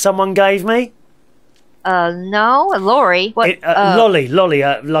lolly that someone gave me? No, a lorry. What? Lolly,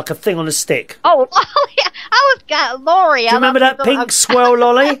 like a thing on a stick. Oh, lolly! I was got lorry. Do you remember that pink swirl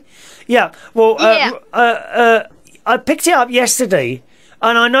lolly? Yeah. Well, I picked it up yesterday,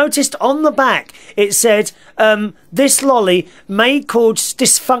 and I noticed on the back it said, "This lolly may cause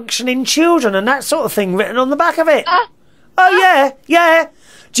dysfunction in children," and that sort of thing written on the back of it. Yeah.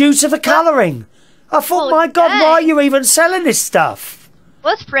 Due to the colouring. I thought, my God, why are you even selling this stuff?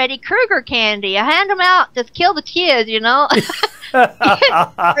 What's Freddy Krueger candy? I hand them out to kill the kids, you know. You know,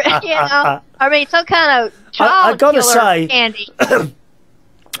 I mean, some kind of child killer candy.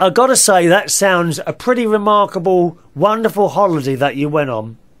 I gotta say, that sounds a pretty remarkable, wonderful holiday that you went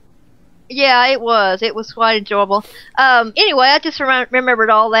on. Yeah, it was. It was quite enjoyable. Anyway, I just remembered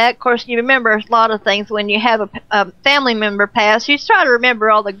all that. Of course, you remember a lot of things when you have a family member pass. You try to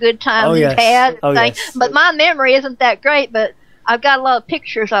remember all the good times you've had. But my memory isn't that great, but I've got a lot of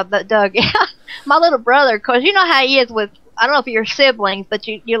pictures of that dug out. My little brother, because you know how he is with, I don't know if you're siblings, but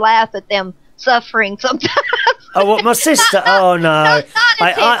you laugh at them suffering sometimes. Oh, what, my sister? Oh, no.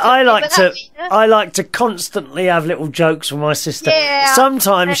 I like to constantly have little jokes with my sister. Yeah.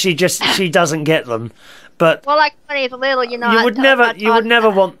 Sometimes she doesn't get them. But well, like when he's little, you know, you would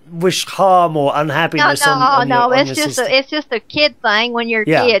never wish harm or unhappiness on your sister. It's just a kid thing when you're a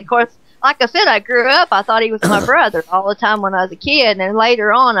kid. Of course, like I said, I grew up, I thought he was my brother all the time when I was a kid, and then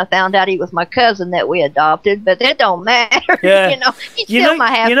later on I found out he was my cousin that we adopted, but it don't matter. Yeah. You know, he's still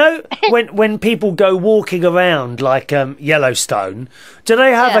my half. You know, when people go walking around like Yellowstone, do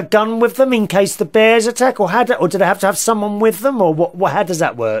they have a gun with them in case the bears attack, or do they have to have someone with them, or what? How does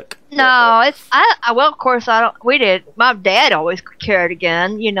that work? No, well, of course, we did. My dad always carried a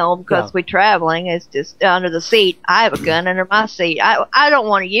gun, you know, because we're traveling. It's just under the seat. I have a gun under my seat. I don't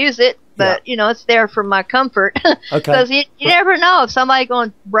want to use it, but, you know, it's there for my comfort. Because you never know if somebody's going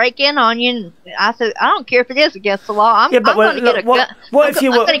to break in on you. And I said, I don't care if it is against the law. I'm going to get a gun. What if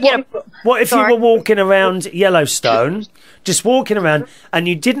you were walking around Yellowstone? just walking around, and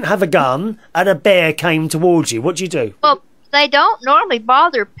you didn't have a gun, and a bear came towards you, what do you do? Well, they don't normally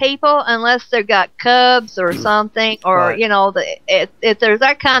bother people unless they've got cubs or something, or Right. you know, if there's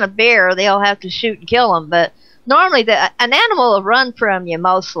that kind of bear, they'll have to shoot and kill them. But normally, an animal will run from you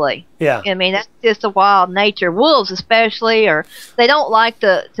mostly. Yeah. I mean, that's just a wild nature. Wolves, especially, or they don't like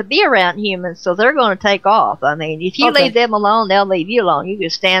to be around humans, so they're going to take off. I mean, if you leave them alone, they'll leave you alone. You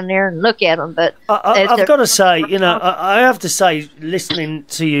just stand there and look at them. But I've got to say, you know, I have to say, listening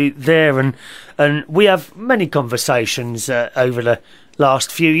to you there, and we have many conversations over the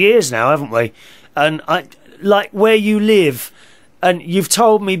last few years now, haven't we? And I like where you live. And you've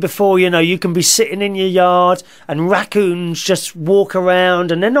told me before, you know, you can be sitting in your yard and raccoons just walk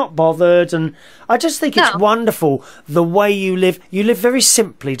around and they're not bothered. And I just think it's wonderful the way you live. You live very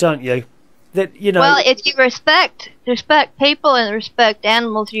simply, don't you? That, you know. Well, if you respect people and respect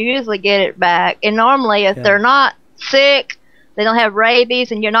animals, you usually get it back. And normally, if they're not sick, they don't have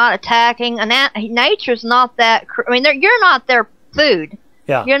rabies, and you're not attacking. And nature's not that. I mean, you're not their food.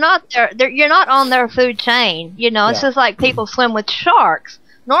 Yeah. You're not you're not on their food chain. You know, it's just like people swim with sharks.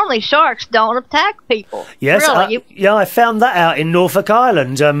 Normally, sharks don't attack people. Yes, really. I found that out in Norfolk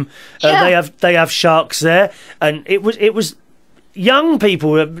Island. They have sharks there, and it was young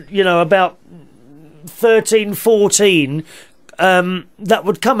people, you know, about 13, 14, that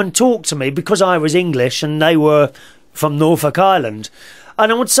would come and talk to me because I was English and they were from Norfolk Island.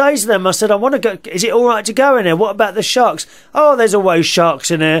 And I would say to them, I said, I want to go, is it all right to go in there? What about the sharks? Oh, there's always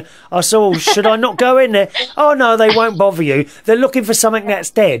sharks in there. I said, oh, should I not go in there? Oh, no, they won't bother you. They're looking for something that's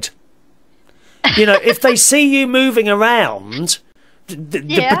dead. You know, if they see you moving around,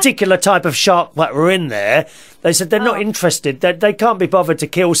 the particular type of shark that were in there, they said they're not interested. They can't be bothered to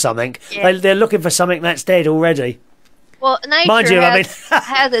kill something. Yeah. They're looking for something that's dead already. Well, nature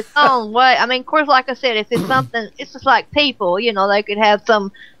has its own way. I mean, of course, like I said, if it's something, it's just like people. You know, they could have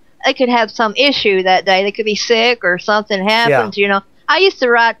some issue that day. They could be sick or something happens. Yeah. You know,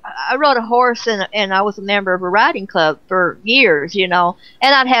 I rode a horse and I was a member of a riding club for years. You know,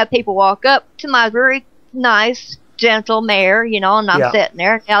 and I'd have people walk up to my very nice, gentle mare. You know, and I'm sitting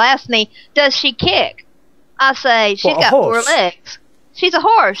there. And they'll ask me, "Does she kick?" I say, "She's got 4 legs." She's a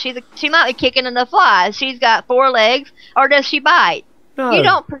horse. She might be kicking in the flies. She's got 4 legs. Or does she bite? No. You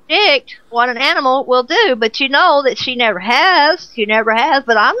don't predict what an animal will do, but you know that she never has. She never has.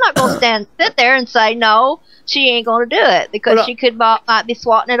 But I'm not going to sit there and say, no, she ain't going to do it, because she might be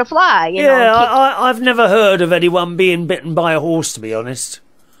swatting at a fly. You know, I've never heard of anyone being bitten by a horse, to be honest.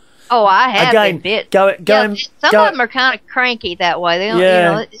 Oh, I have been bit. Some of them are kind of cranky that way. They don't,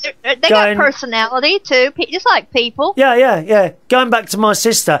 you know, they got personality too, just like people. Yeah. Going back to my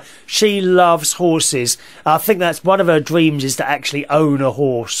sister, she loves horses. I think that's one of her dreams, is to actually own a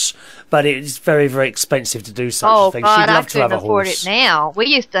horse. But it's very, very expensive to do such a thing. God, She'd love to have a horse. afford it now. We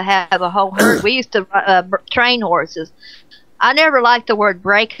used to have a whole herd. We used to train horses. I never liked the word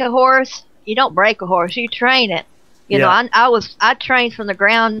break a horse. You don't break a horse. You train it. You know, I trained from the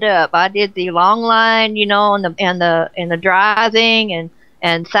ground up. I did the long line, you know, and the driving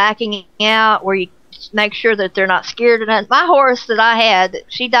and sacking out, where you make sure that they're not scared of nothing. My horse that I had,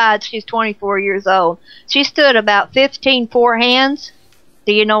 she died. She's 24 years old. She stood about 15 forehands.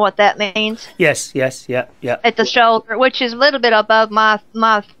 Do you know what that means? Yes, yeah. At the shoulder, which is a little bit above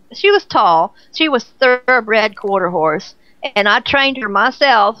my. She was tall. She was thoroughbred quarter horse, and I trained her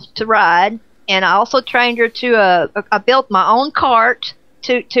myself to ride. And I also trained her to I built my own cart,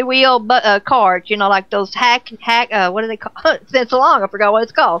 two-wheel cart, you know, like those hack, what do they call it? It's been so long, I forgot what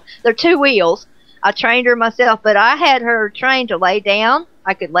it's called. They're 2 wheels. I trained her myself, but I had her trained to lay down.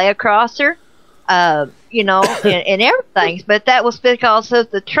 I could lay across her, you know, and everything. But that was because of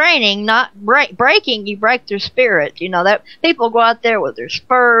the training, not breaking. You break their spirit. You know, that people go out there with their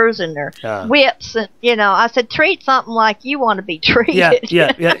spurs and their whips. And, you know, I said, treat something like you want to be treated.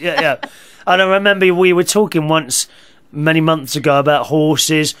 Yeah. And I remember we were talking once many months ago about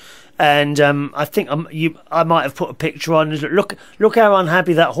horses, and I think I might have put a picture on. Look how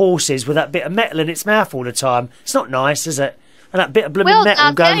unhappy that horse is with that bit of metal in its mouth all the time. It's not nice, is it? And that bit of blooming metal.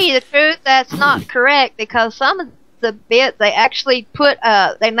 I'll tell you the truth, that's not correct, because some of the bits they actually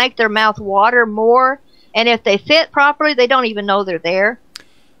they make their mouth water more, and if they fit properly, they don't even know they're there.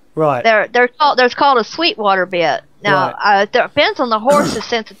 Right. There's called a sweetwater bit. Now, it depends on the horse's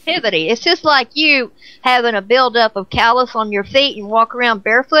sensitivity. It's just like you having a buildup of callus on your feet and walk around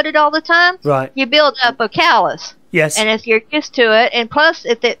barefooted all the time. Right. You build up a callus. Yes. And if you're used to it, and plus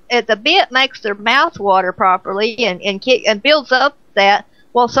if the bit makes their mouth water properly and builds up that,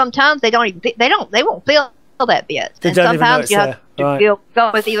 well, sometimes they won't feel that bit. They don't even know it's there.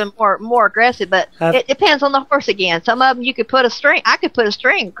 go with even more aggressive. But it depends on the horse again. Some of them you could put a string. I could put a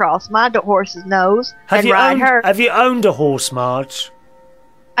string across my horse's nose and ride her. Have you owned a horse, Marj?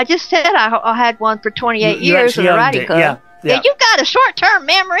 I just said I had one for 28 years in a riding club. Yeah, you've got a short-term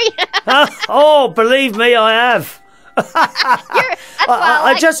memory. Oh, believe me, I have.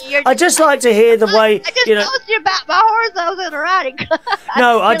 I just like to hear the way I just told you about my horse. I was in a riding club.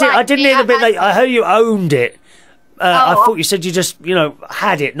 No, I didn't hear the bit that I heard you owned it. I thought you said you just,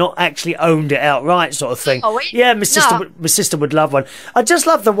 had it, not actually owned it outright, sort of thing. Yeah, my sister would love one. I just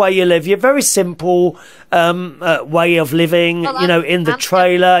love the way you live. You're very simple way of living, in the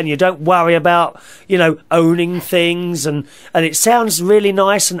trailer, and you don't worry about, owning things, and it sounds really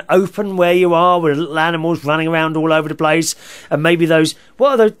nice and open where you are, with little animals running around all over the place, and maybe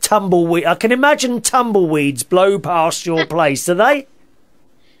what are those tumbleweeds? I can imagine tumbleweeds blow past your place, do they?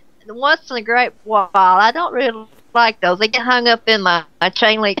 Once in a great while. I don't really like those. They get hung up in my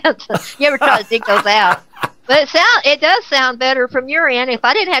chain link. You ever try to dig those out? But it does sound better from your end. If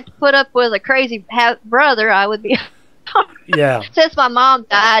I didn't have to put up with a crazy brother, I would be. Yeah. Since my mom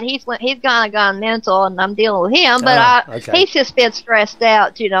died, he's kind of gone mental, and I'm dealing with him. But he's just been stressed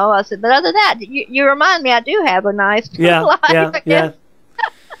out, I said, but other than that, you remind me I do have a nice life. Yeah.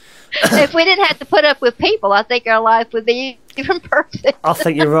 If we didn't have to put up with people, I think our life would be even perfect. I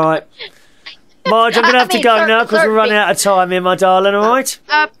think you're right. Marj, I'm going to have to go now because we're running out of time here, my darling, all right?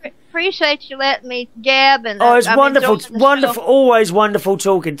 I appreciate you letting me gab. And it's wonderful, always wonderful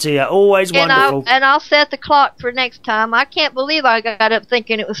talking to you, always wonderful. And I'll set the clock for next time. I can't believe I got up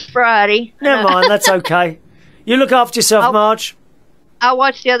thinking it was Friday. Never mind, that's okay. You look after yourself, Marj. I'll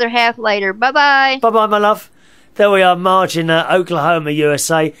watch the other half later. Bye-bye. Bye-bye, my love. There we are, Marj in Oklahoma,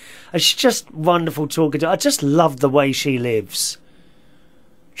 USA. And she's just wonderful talking to her. I just love the way she lives.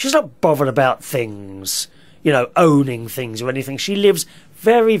 She's not bothered about things, owning things or anything. She lives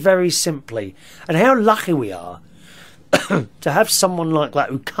very, very simply. And how lucky we are to have someone like that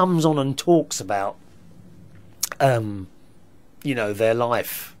who comes on and talks about, their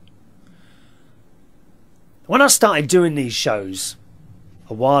life. When I started doing these shows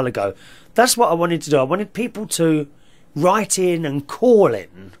a while ago, that's what I wanted to do. I wanted people to write in and call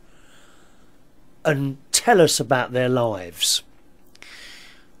in and tell us about their lives.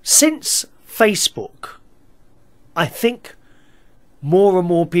 Since Facebook, I think more and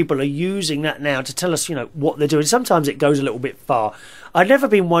more people are using that now to tell us, what they're doing. Sometimes it goes a little bit far. I've never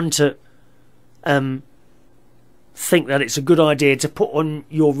been one to think that it's a good idea to put on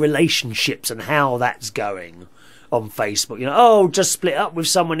your relationships and how that's going on Facebook. Just split up with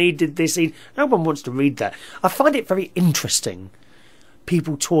someone, he did this. No one wants to read that. I find it very interesting,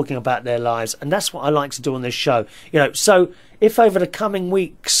 people talking about their lives, and that's what I like to do on this show. So if over the coming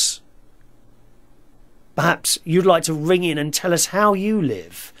weeks perhaps you'd like to ring in and tell us how you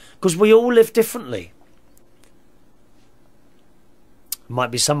live, because we all live differently.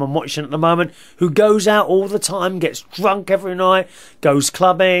 Might be someone watching at the moment who goes out all the time, gets drunk every night, goes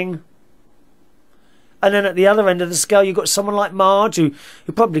clubbing. And then at the other end of the scale, you've got someone like Marj, who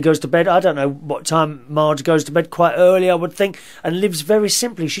probably goes to bed. I don't know what time Marj goes to bed, quite early, I would think, and lives very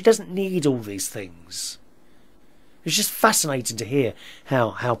simply. She doesn't need all these things. It's just fascinating to hear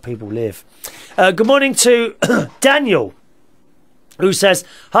how people live. Good morning to Daniel, who says,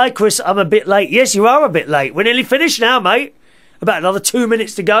 "Hi, Chris, I'm a bit late." Yes, you are a bit late. We're nearly finished now, mate. About another 2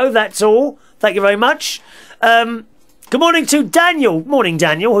 minutes to go, that's all. Thank you very much. Good morning to Daniel. Morning,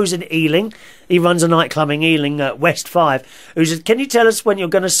 Daniel, who's in Ealing. He runs a nightclub in Ealing, West 5. Who says, "Can you tell us when you're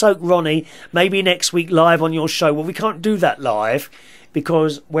going to soak Ronnie, maybe next week live on your show?" Well, we can't do that live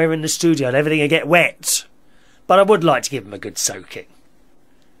because we're in the studio and everything will get wet. But I would like to give him a good soaking.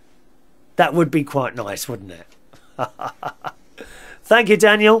 That would be quite nice, wouldn't it? Thank you,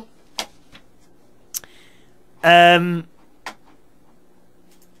 Daniel. Good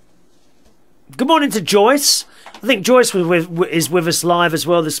morning to Joyce. I think Joyce is with us live as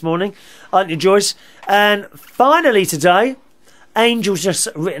well this morning, aren't you, Joyce? And finally today, Angel's just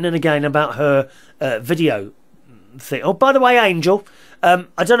written in again about her video thing. Oh, by the way, Angel, I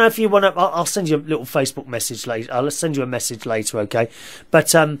don't know if you want to. I'll send you a little Facebook message later. I'll send you a message later, okay?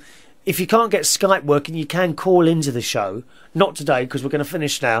 But if you can't get Skype working, you can call into the show. Not today, because we're going to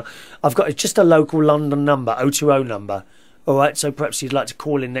finish now. I've got just a local London number, 020 number. All right, so perhaps you'd like to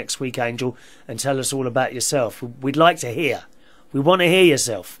call in next week, Angel, and tell us all about yourself. We'd like to hear. We want to hear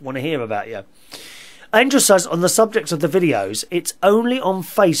yourself. Want to hear about you. Angel says, on the subject of the videos, it's only on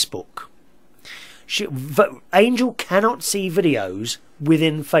Facebook. Angel cannot see videos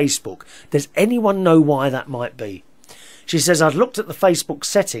within Facebook. Does anyone know why that might be? She says, I've looked at the Facebook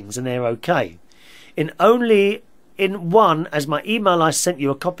settings and they're okay. In only in one, as my email, I sent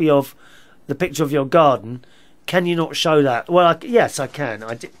you a copy of the picture of your garden. Can you not show that? Well, yes, I can.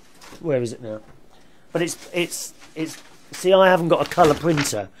 I did. Where is it now? But it's. See, I haven't got a colour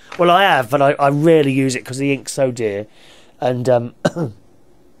printer. Well, I have, but I rarely use it because the ink's so dear. And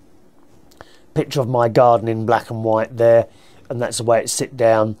picture of my garden in black and white there, and that's the way it's sit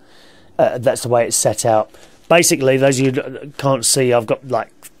down. That's the way it's set out. Basically, those of you that can't see, I've got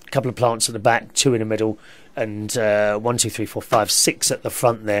like a couple of plants at the back, 2 in the middle, and 1, 2, 3, 4, 5, 6 at the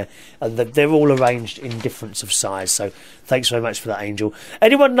front there, and they're all arranged in difference of size. So thanks very much for that, Angel.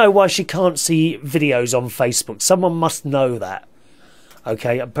 Anyone know why she can't see videos on Facebook? Someone must know that.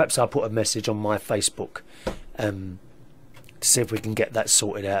 Okay, perhaps I'll put a message on my Facebook to see if we can get that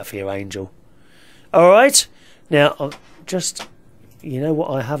sorted out for you, Angel. All right, now I'll just. You know what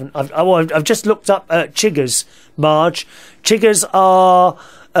I haven't... I've just looked up chiggers, Marj. Chiggers are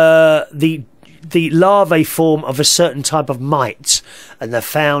the larvae form of a certain type of mite, and they're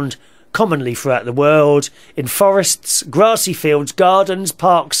found commonly throughout the world in forests, grassy fields, gardens,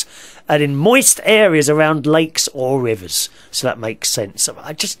 parks, and in moist areas around lakes or rivers. So that makes sense.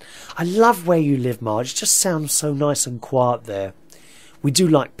 I love where you live, Marj. It just sounds so nice and quiet there. We do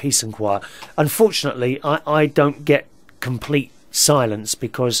like peace and quiet. Unfortunately, I don't get complete silence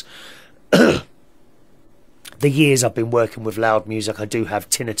because the years I've been working with loud music, I do have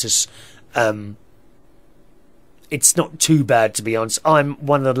tinnitus. It's not too bad, to be honest. I'm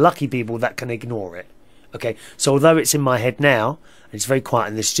one of the lucky people that can ignore it. Okay, so although it's in my head now and it's very quiet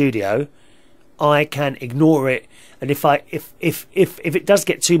in the studio, I can ignore it, and if it does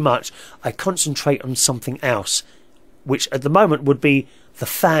get too much, I concentrate on something else, which at the moment would be the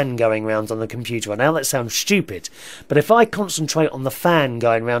fan going round on the computer. Now that sounds stupid, but if I concentrate on the fan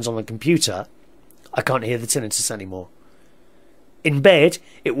going round on the computer, I can't hear the tinnitus anymore. In bed,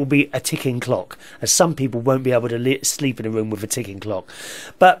 it will be a ticking clock, as some people won't be able to sleep in a room with a ticking clock.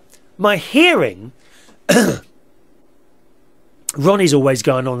 But my hearing, Ronnie's always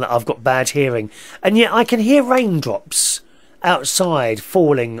going on that I've got bad hearing, and yet I can hear raindrops outside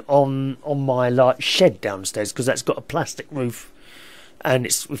falling on my shed downstairs, because that's got a plastic roof. And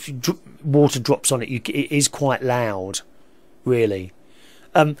if water drops on it, it is quite loud, really.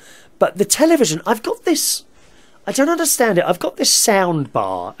 But the television, I've got this. I don't understand it. I've got this sound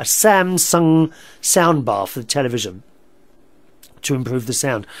bar, a Samsung sound bar for the television to improve the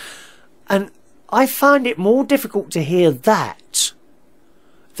sound, and I find it more difficult to hear that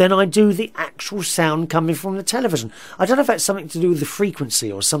than I do the actual sound coming from the television. I don't know if that's something to do with the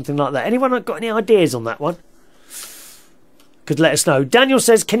frequency or something like that. Anyone got any ideas on that one? Could let us know. Daniel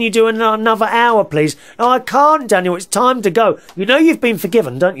says, can you do another hour, please? No, I can't, Daniel. It's time to go. You know you've been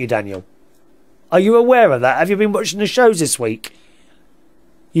forgiven, don't you, Daniel? Are you aware of that? Have you been watching the shows this week?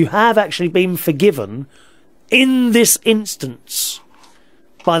 You have actually been forgiven in this instance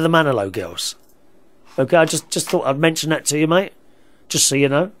by the Manilow girls. Okay, I just thought I'd mention that to you, mate. Just so you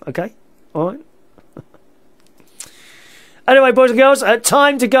know, okay? All right. Anyway, boys and girls,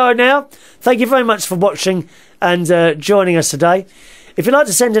 time to go now. Thank you very much for watching and joining us today. If you'd like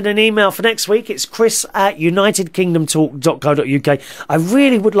to send in an email for next week, it's chris@unitedkingdomtalk.co.uk. I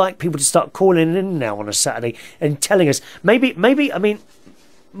really would like people to start calling in now on a Saturday and telling us. Maybe, I mean,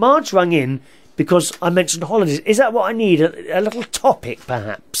 Marj rang in because I mentioned holidays. Is that what I need? A little topic,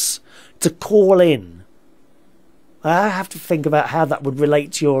 perhaps, to call in. I have to think about how that would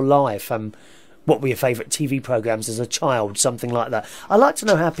relate to your life. What were your favourite TV programmes as a child? Something like that. I like to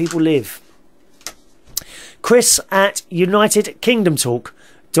know how people live.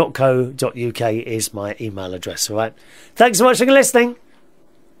 chris@unitedkingdomtalk.co.uk is my email address, all right? Thanks so much for listening.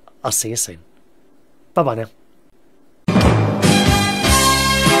 I'll see you soon. Bye-bye now.